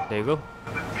war There you go. to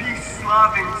the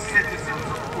peace-loving citizens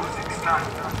of Urzikstan.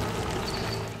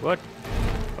 What?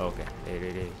 Okay, there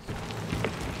it is.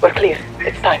 We're clear.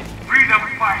 It's time. Freedom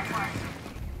fighters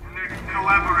and their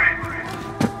collaborators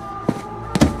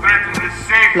threaten the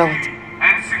safety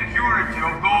and security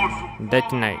of those who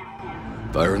Detonate.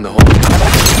 Fire in the hole.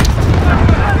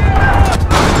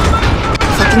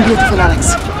 Fucking beautiful,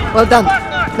 Alex. Well done.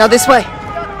 Now this way.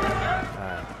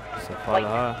 So follow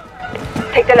her.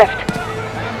 Take the left.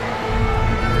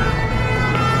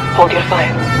 Hold your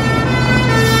fire.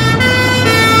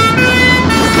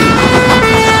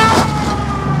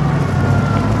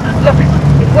 Look,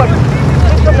 it worked.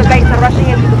 Troops from the base are rushing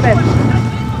into the fence.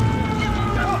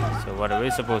 So what are we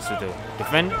supposed to do?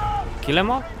 Defend? Kill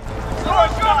them all?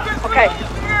 Okay,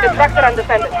 the trucks are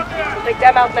undefended. We'll take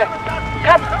them out next.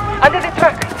 Cut! Under the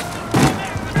truck!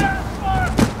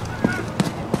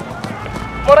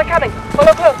 More are coming.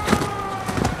 Follow close.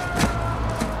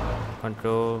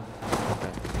 Control.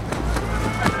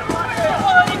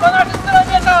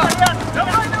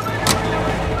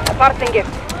 A parting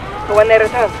gift for when they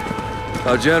return.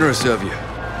 How generous of you.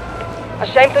 A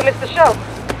shame to miss the show,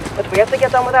 but we have to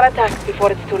get on with our attack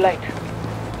before it's too late.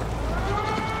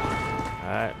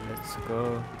 Alright, let's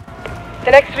go.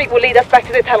 The next street will lead us back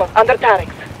to the tunnel, under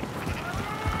Tarek's.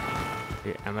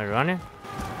 Yeah, am I running?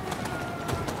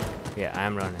 Yeah, I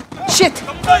am running. Shit!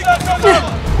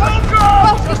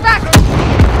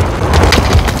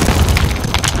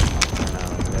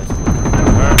 Now,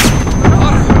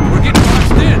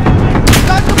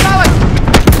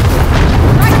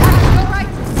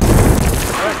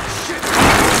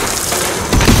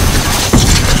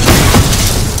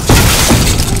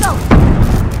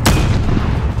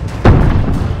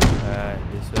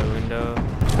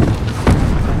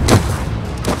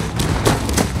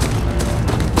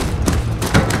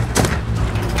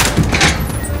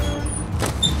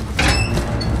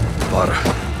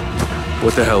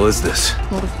 the hell is this?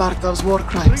 More of Barkov's war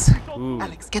crimes.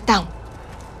 Alex, get down.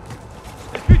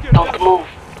 Don't move.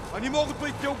 Они могут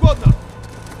быть где угодно.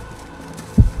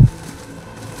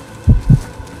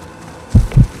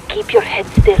 Keep your head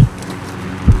still.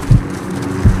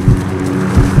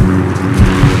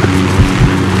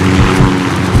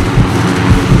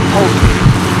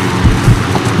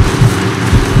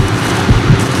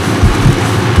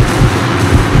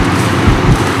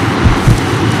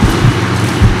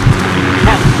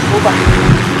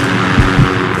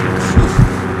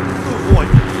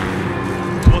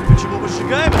 Вот почему мы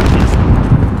сжигаем это место.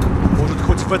 Может,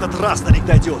 хоть в этот раз до них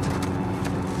дойдет.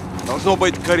 Должно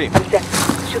быть Карим.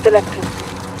 Shoot the left two.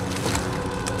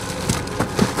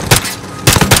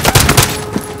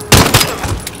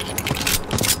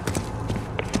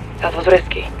 That was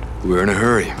risky. We're in a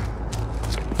hurry.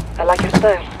 I like your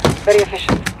style. Very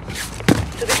efficient.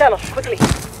 To the tunnel, quickly.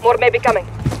 More may be coming.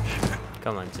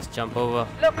 Come on, just jump over.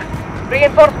 Look,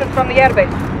 reinforcements from the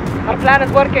airbase. Our plan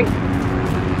is working.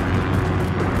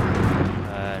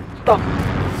 Stop.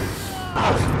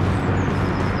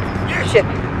 Shit.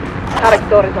 Tarek's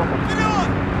door is open.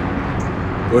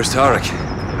 Where's Tarek?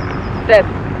 Dead.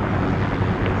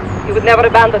 He would never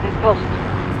abandon his post.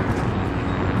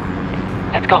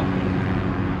 Let's go.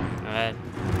 Alright.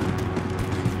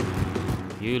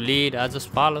 You lead, I just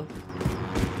follow.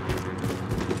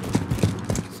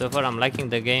 So far I'm liking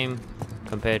the game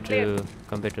compared to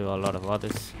a lot of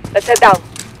others. Let's head down.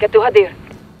 Get to Hadir.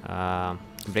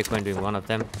 Breakpoint being one of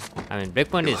them. I mean,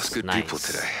 Breakpoint is good nice. people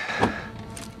today.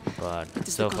 But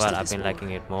so far I've been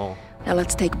liking it more. Now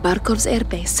let's take Barkov's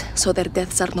airbase, so their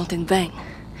deaths are not in vain.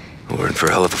 We're in for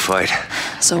a hell of a fight.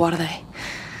 So are they.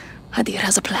 Hadir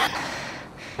has a plan.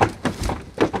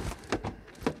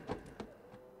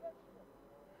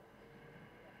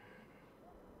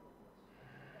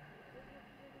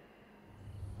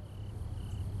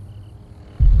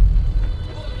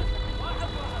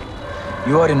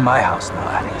 You are in my house now,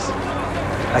 Alex.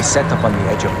 I set up on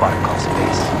the edge of Barkov's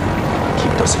base.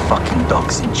 Keep those fucking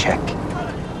dogs in check.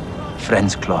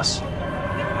 Friends close,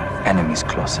 enemies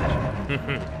closer.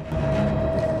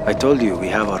 I told you we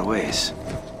have our ways.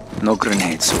 No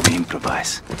grenades, so we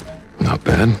improvise. Not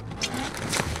bad.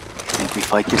 Think we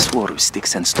fight this war with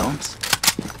sticks and stones?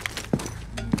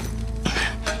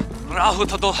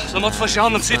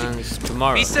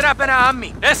 Tomorrow.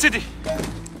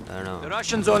 The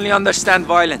Russians only understand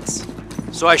violence,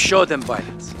 so I show them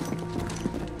violence.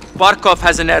 Barkov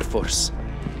has an air force,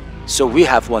 so we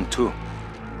have one too.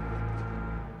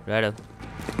 Right.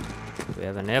 We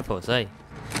have an air force, eh?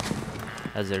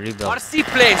 As a rebuild. Our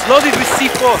seaplanes loaded with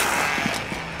C4.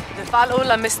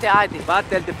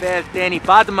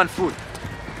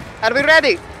 Are we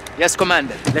ready? Yes,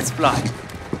 Commander. Let's fly.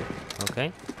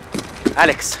 Okay.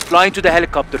 Alex, fly into the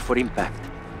helicopter for impact.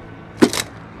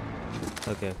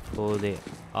 Okay, for the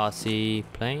RC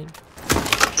plane.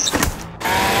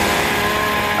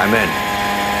 I'm in.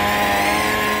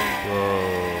 Whoa.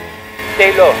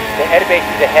 Stay low. The airbase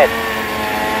is ahead.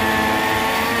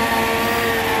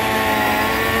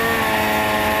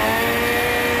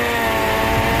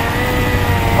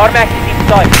 Tarmac is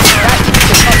inside.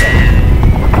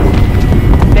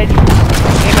 Steady.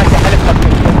 Aim at the helicopter.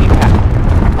 No impact.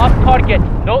 On target.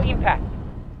 No impact.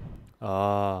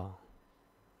 Oh.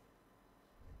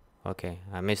 Okay,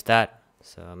 I missed that.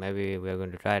 So maybe we're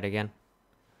going to try it again.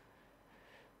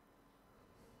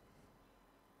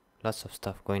 Lots of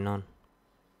stuff going on.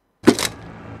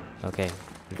 Okay,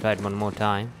 we'll try it one more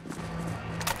time.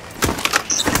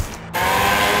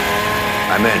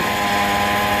 I'm in.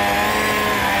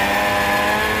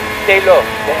 Stay low.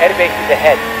 The airbase is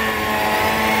ahead.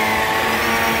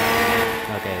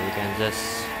 Okay, we can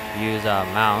just use our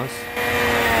mouse.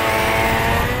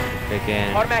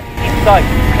 Begin. Tarmac is inside.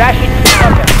 Crash into the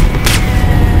target.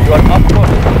 You are off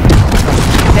course.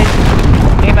 Steady.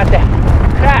 Aim at the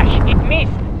crash. It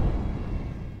missed.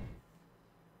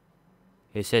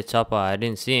 He said chopper. I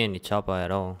didn't see any chopper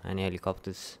at all. Any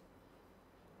helicopters.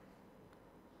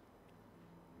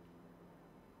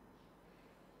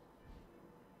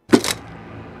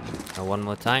 Now one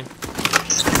more time.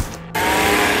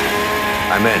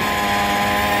 I'm in.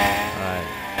 Alright.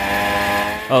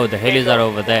 Oh, the helis are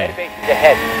over there. Airbase is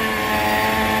ahead.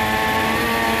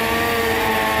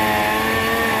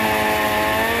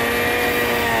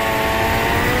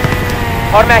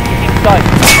 Tarmac is inside.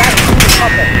 Crash into the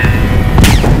target.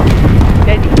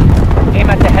 Steady. Aim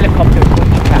at the helicopter for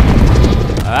impact.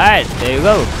 Alright, there you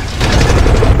go.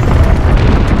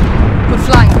 Good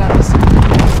flying, brothers.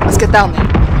 Let's get down there.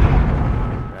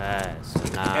 Right, so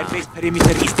now. Airbase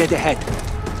perimeter is dead ahead.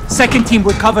 Second team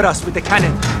will cover us with the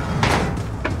cannon.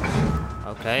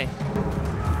 Okay.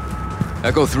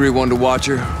 Echo 3-1 to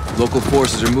Watcher. Local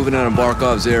forces are moving out on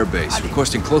Barkov's airbase,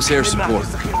 requesting close air support.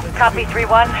 Copy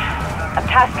 3-1. I'm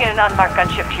tasking an unmarked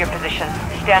gunship to your position.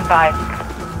 Stand by.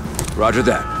 Roger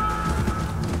that.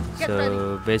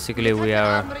 So basically we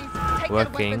are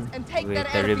working with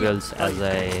the rebels as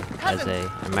a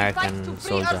American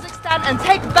soldier. Urzikstan and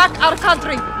take back our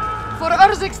country. For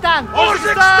Urzikstan!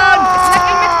 Urzikstan!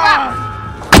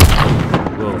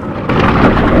 Whoa.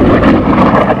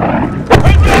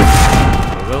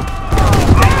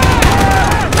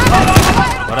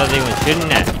 What are they even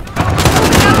shooting at?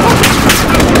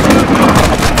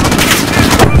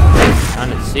 I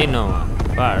don't see no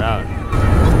one. Far out.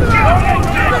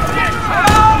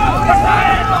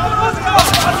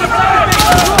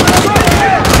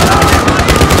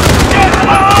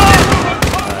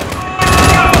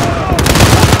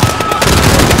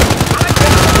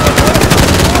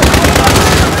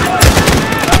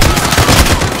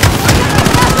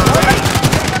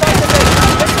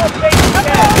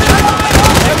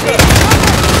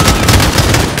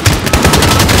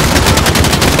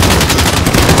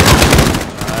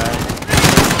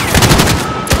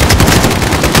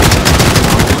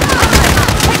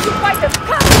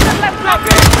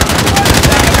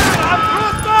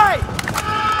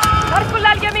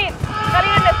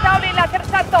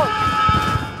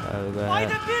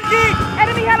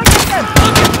 Enemy helicopter!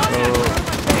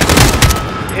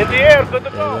 In the air, good to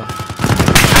go!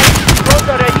 Drones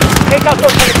are ready. Take out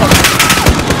those helicopters.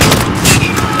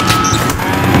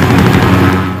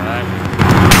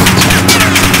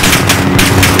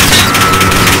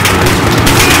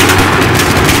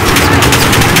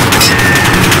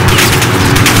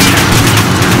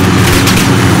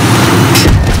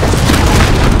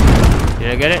 Did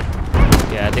I get it?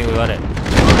 Yeah, I think we got it.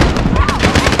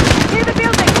 Near the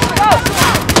building! Go!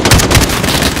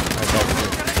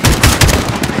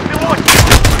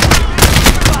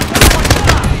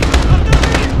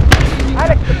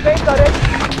 Alex, the planes are ready.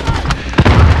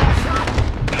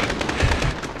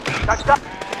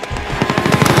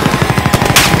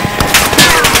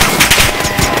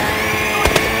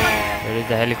 Where is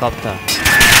the helicopter?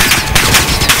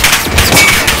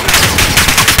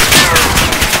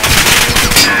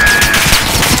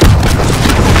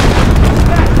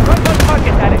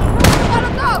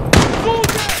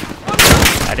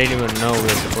 I didn't even know we were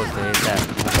supposed to hit that.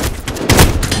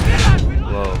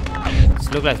 Whoa. This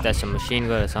looks like that's a machine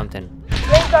gun or something.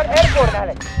 Planes are airborne,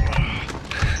 Alex.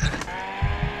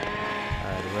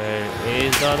 Alright, where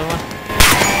is the other one?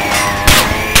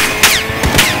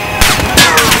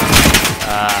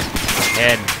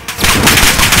 Head.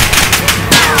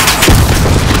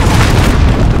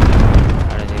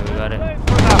 I don't think we got it.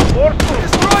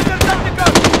 Destroy their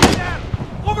tacticals!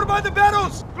 Over by the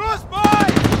barrels! Close by!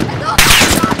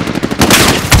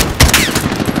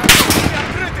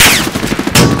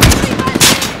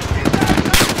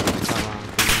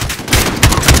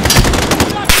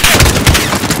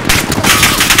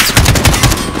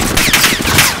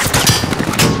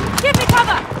 Give me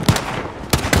cover!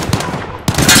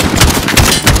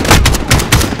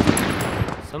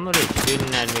 Somebody's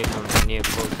shooting at me from near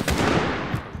post.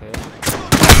 Okay.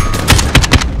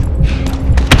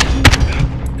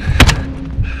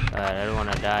 Alright, I don't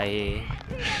want to die here.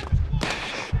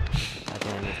 I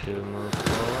think I need to move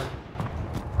forward.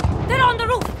 They're on the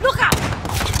roof! Look out!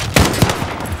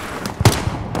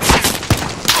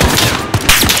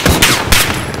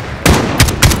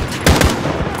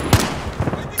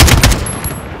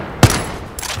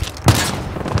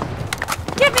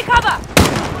 Give me cover!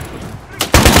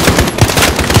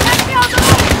 Let me on the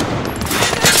roof!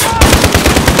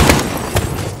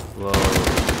 Whoa.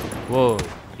 Whoa.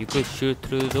 You could shoot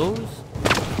through those?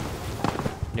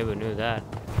 Never knew that.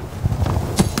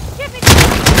 Give me cover!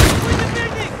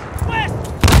 West!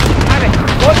 Alex,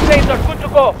 both planes are good to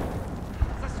go.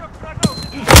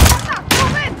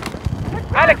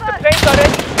 Alex, the planes are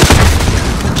ready.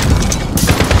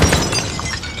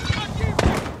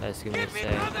 Let's give me a sec.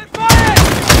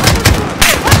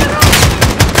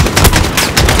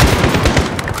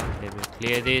 Let me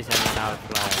clear this and then I'll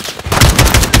fly.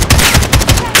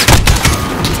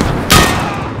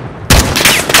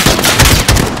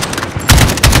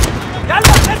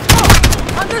 Yalla, let's go!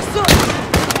 Understood!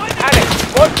 Alex,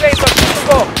 both planes are good to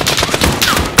go.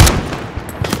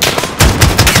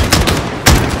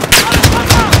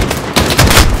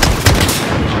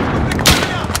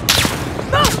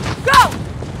 Move! Go!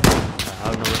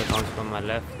 How nobody comes from my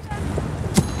left?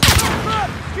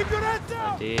 Keep your head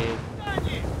down! I did.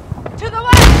 To the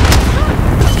west!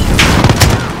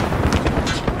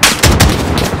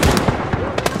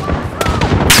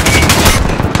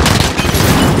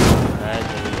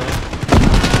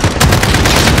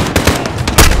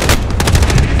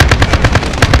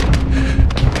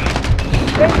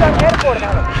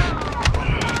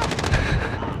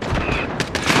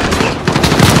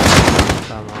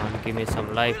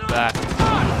 life back.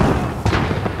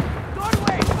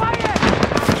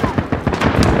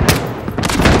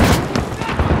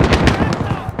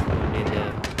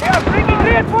 They are bringing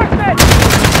reinforcements!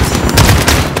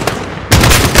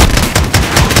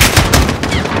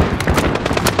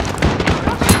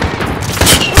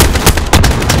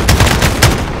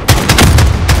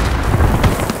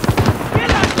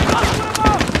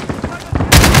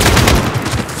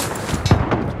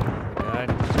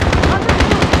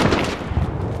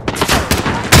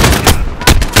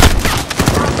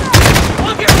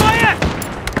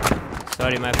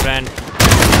 Sorry, my friend.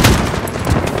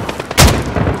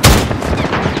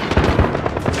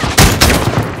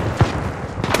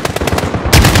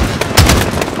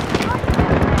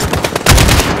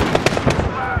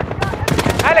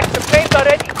 Alex, the planes are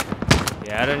ready.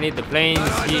 Yeah, I don't need the planes.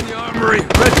 In the armory,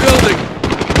 red building.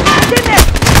 In there!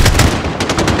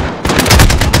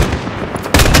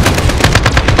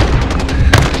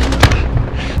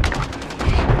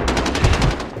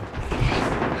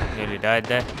 Nearly died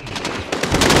there.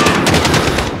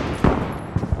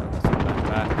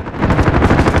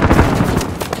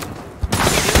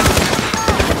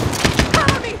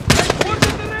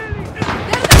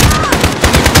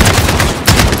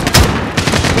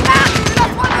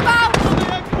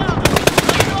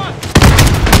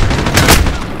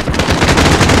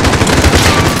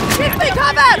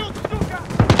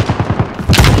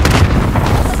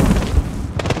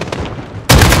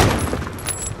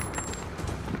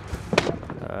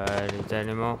 Is there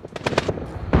any more?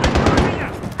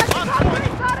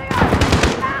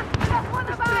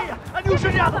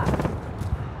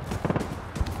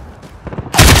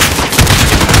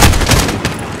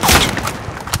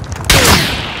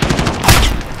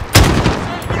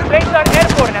 Planes are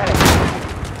airborne, Alex.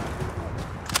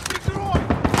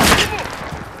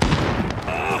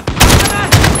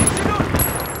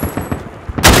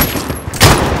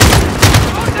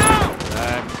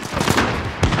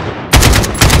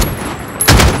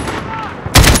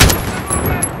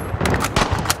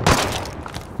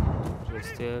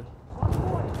 Still.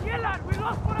 We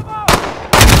lost one of ours.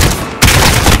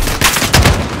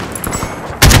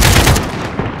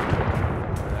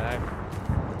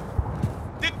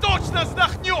 Ты точно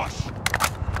сдохнешь!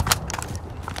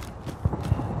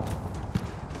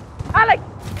 Alex,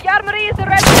 the armory is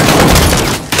ready.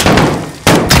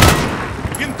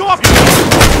 Винтовки!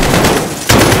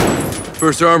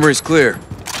 First armory's clear.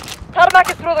 Tarmac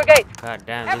is through the gate. God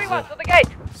damn, Everyone to the gate.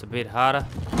 it's a bit harder.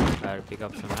 Gotta pick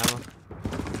up some ammo.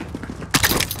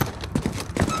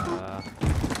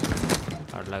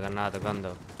 I'd like another gun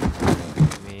though.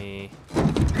 Me.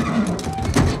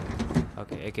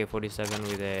 Okay, AK-47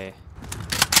 with a.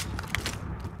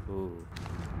 Ooh.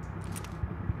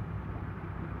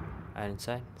 And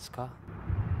inside this car.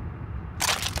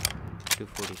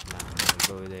 240 now. I'll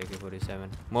go with the AK-47.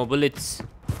 More bullets.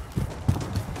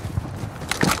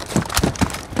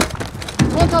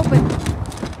 Won't open.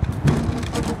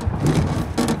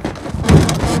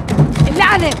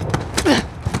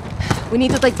 We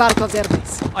need to take Barkov's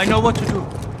airbase. I know what to do.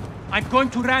 I'm going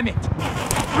to ram it.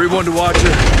 3-1 to Watcher.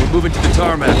 We're moving to the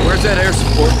tarmac. Where's that air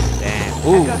support? Damn.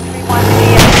 Ooh.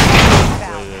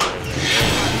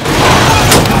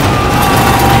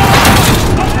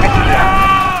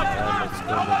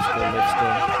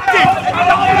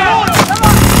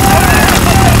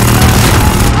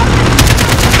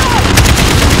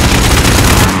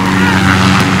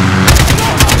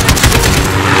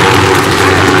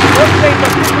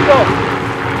 Let's go.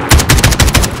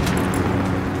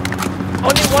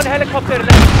 Only one helicopter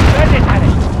left. Where's it,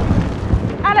 Alex?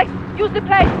 Alex, use the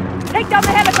plane. Take down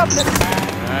the helicopter.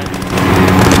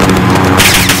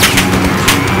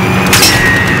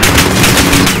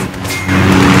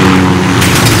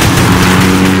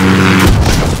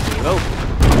 Hello.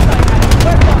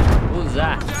 Who's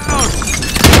that?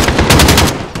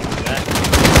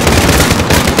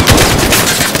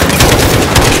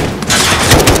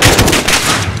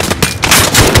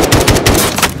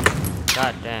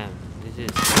 God damn, this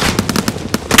is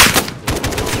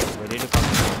ready to come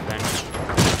from bench.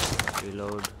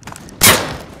 Reload.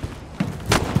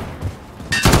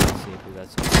 Let's see if we got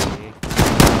something.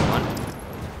 One.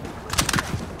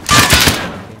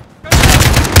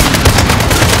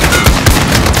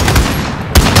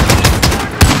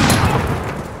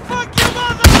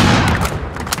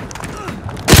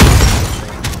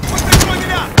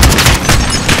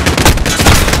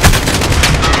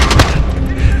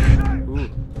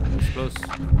 Close.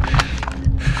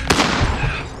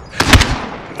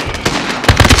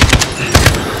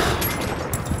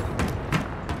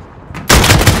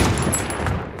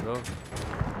 There we go.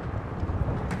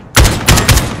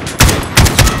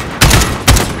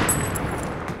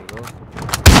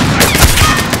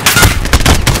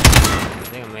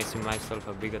 making myself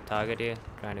a bigger target here,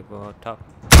 trying to go up top.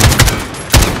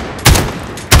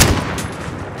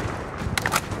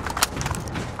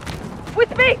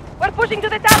 With me! We're pushing to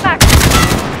the tarmac!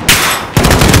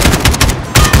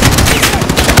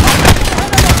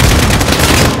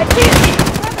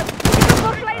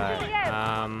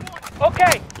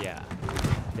 Okay! Yeah.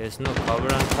 There's no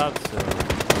cover on top, so... We're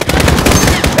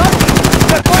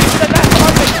going to the last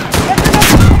orbit!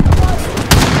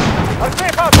 Our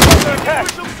safe house is under attack!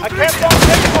 I can't walk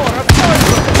anymore! I'm sorry!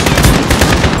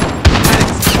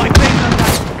 Alex, my plane's on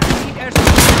that! We need air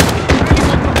support!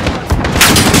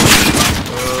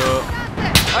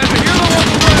 I have to hear the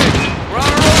local range! We're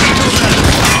on our own until then!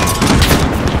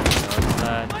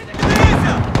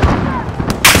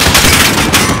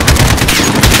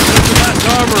 That's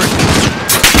armory!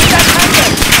 That tanker!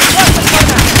 Across the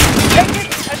corner! Take it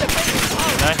and the plane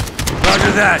is out!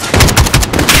 Roger that!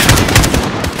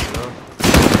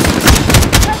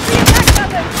 That's the attack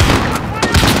button! Take it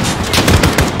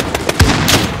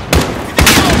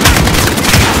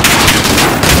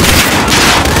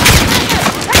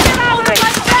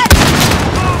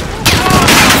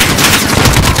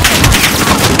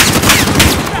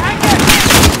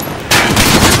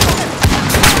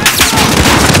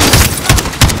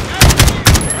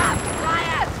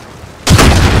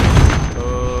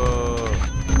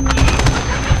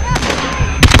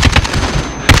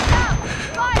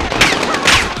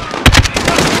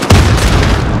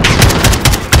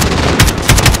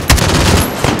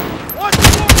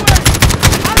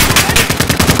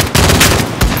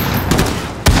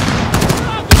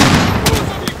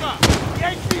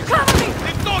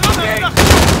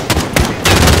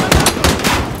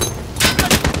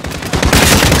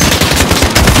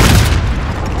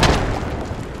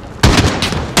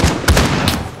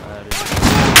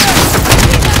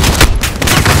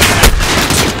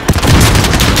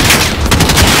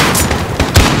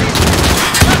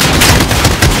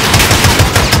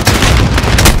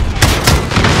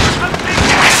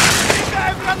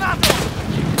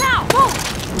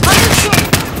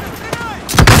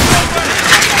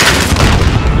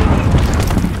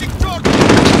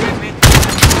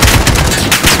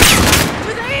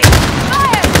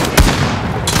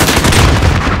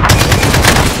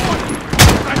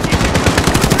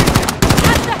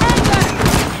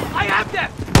Like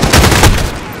that!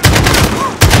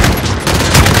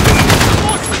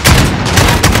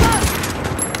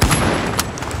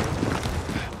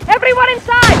 Everyone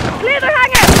inside! Clear the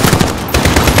hangar!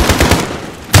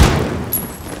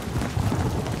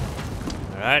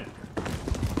 Alright.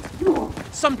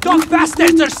 Some dog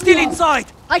bastards are still inside!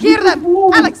 I hear them!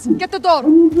 Alex, get the door!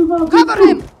 Cover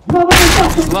him!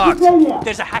 It's locked!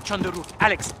 There's a hatch on the roof.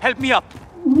 Alex, help me up!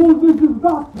 Damn.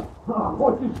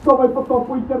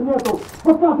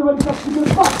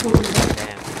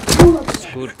 It's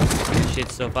good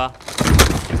shit so far.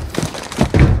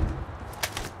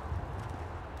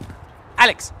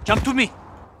 Alex, jump to me!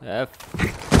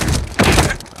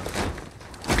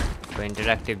 For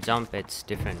interactive jump, it's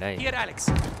different, eh? Here, Alex.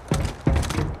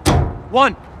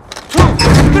 1, 2, 3!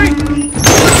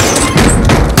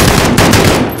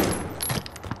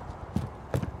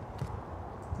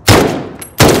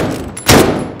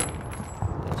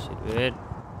 That should be it.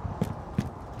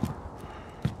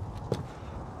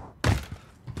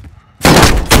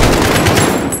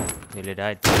 Nearly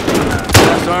died.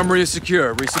 Last armory is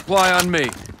secure. Resupply on me.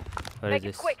 What is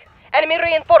this? Quick! Enemy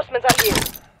reinforcements are here!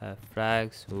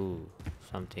 Frags. Ooh,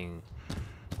 something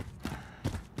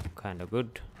kind of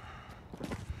good.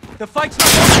 The fight's not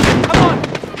over! Come on!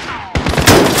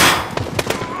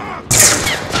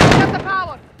 Get the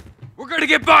power! We're gonna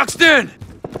get boxed in!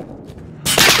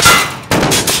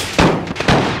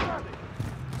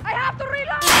 I have to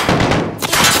reload!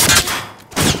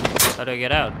 How do I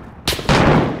get out?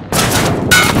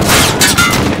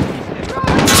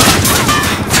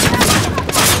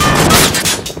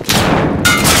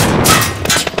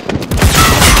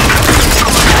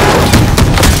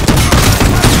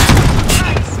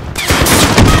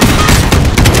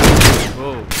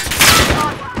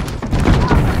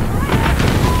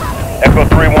 Echo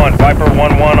 3-1, Viper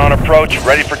 1-1 on approach,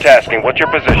 ready for tasking. What's your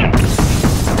position?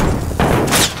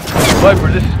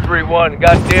 Viper, this is 3-1.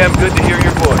 Goddamn good to hear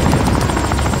your voice.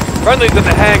 Friendly's in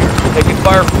the hangar, taking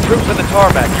fire from troops on the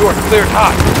tarmac. You are cleared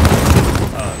hot.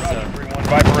 Roger, 3-1,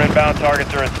 Viper inbound,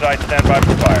 targets are in sight, stand by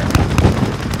for fire.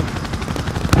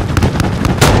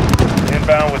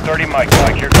 Inbound with 30 Mike,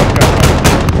 here comes Gunrunner.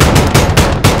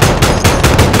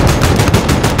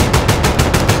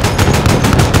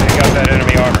 Take out that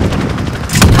enemy armor.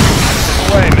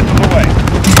 Missiles away.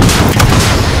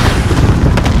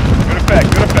 Good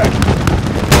effect.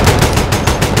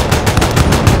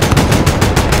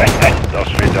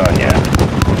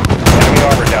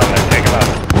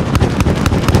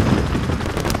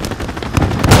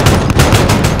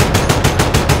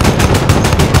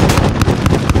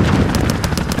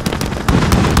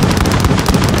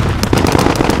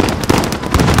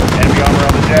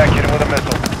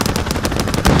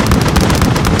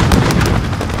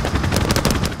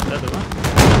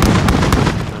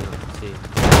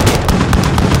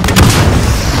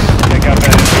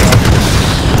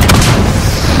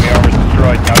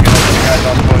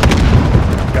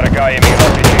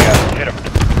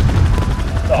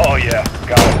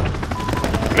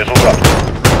 Missiles up.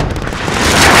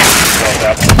 Well,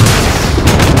 that one.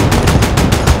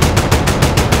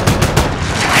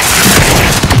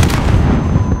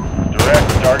 Direct,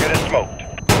 target is smoked.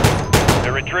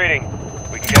 They're retreating.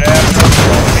 We can get after them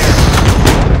from here.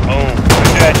 Boom. Good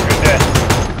dead, good dead.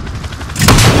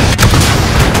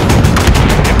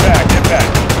 Get back, get back.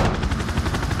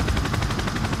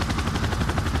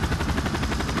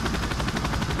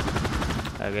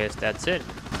 I guess that's it.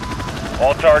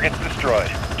 All targets destroyed.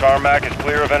 Tarmac is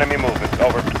clear of enemy movement.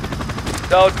 Over.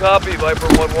 Solid copy, Viper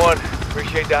 1-1.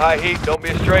 Appreciate the high heat. Don't be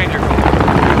a stranger.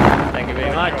 Thank you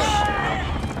very much.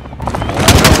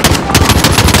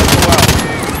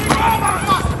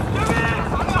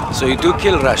 So you do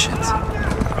kill Russians?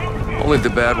 Only the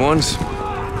bad ones.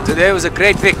 Today was a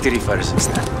great victory for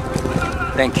Urzikstan.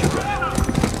 Thank you,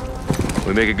 brother.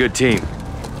 We make a good team.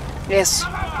 Yes,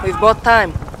 we've bought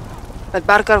time. But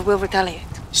Barkov will retaliate.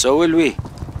 So will we.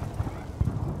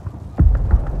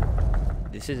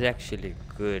 This is actually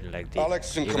good, like the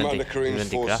Alex and even Commander the, Karim's even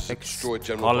the forces graphics, destroyed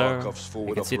General color. Barkov's forward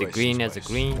You can see the operations green as a base,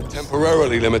 green.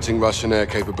 temporarily limiting Russian air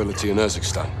capability in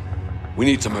Urzikstan. We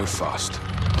need to move fast.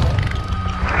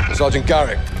 Sergeant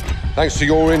Garrick, thanks to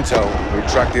your intel, we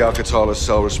tracked the Alcatala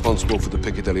cell responsible for the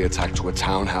Piccadilly attack to a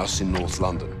townhouse in North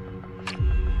London.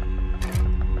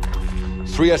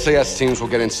 3 SAS teams will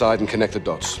get inside and connect the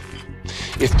dots.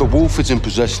 If the Wolf is in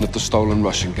possession of the stolen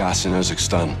Russian gas in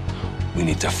Urzikstan, we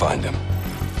need to find him.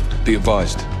 Be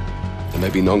advised, there may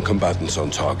be non-combatants on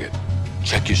target.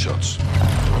 Check your shots.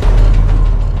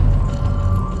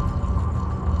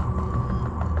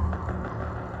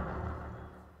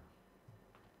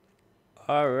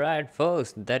 Alright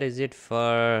folks, that is it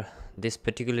for this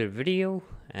particular video,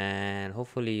 and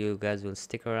hopefully you guys will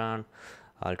stick around.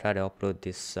 I'll try to upload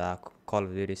this Call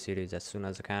of Duty series as soon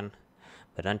as I can.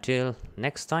 But until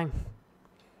next time,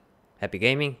 happy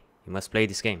gaming. You must play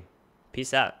this game.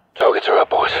 Peace out. Targets are up,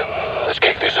 boys. Let's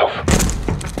kick this off.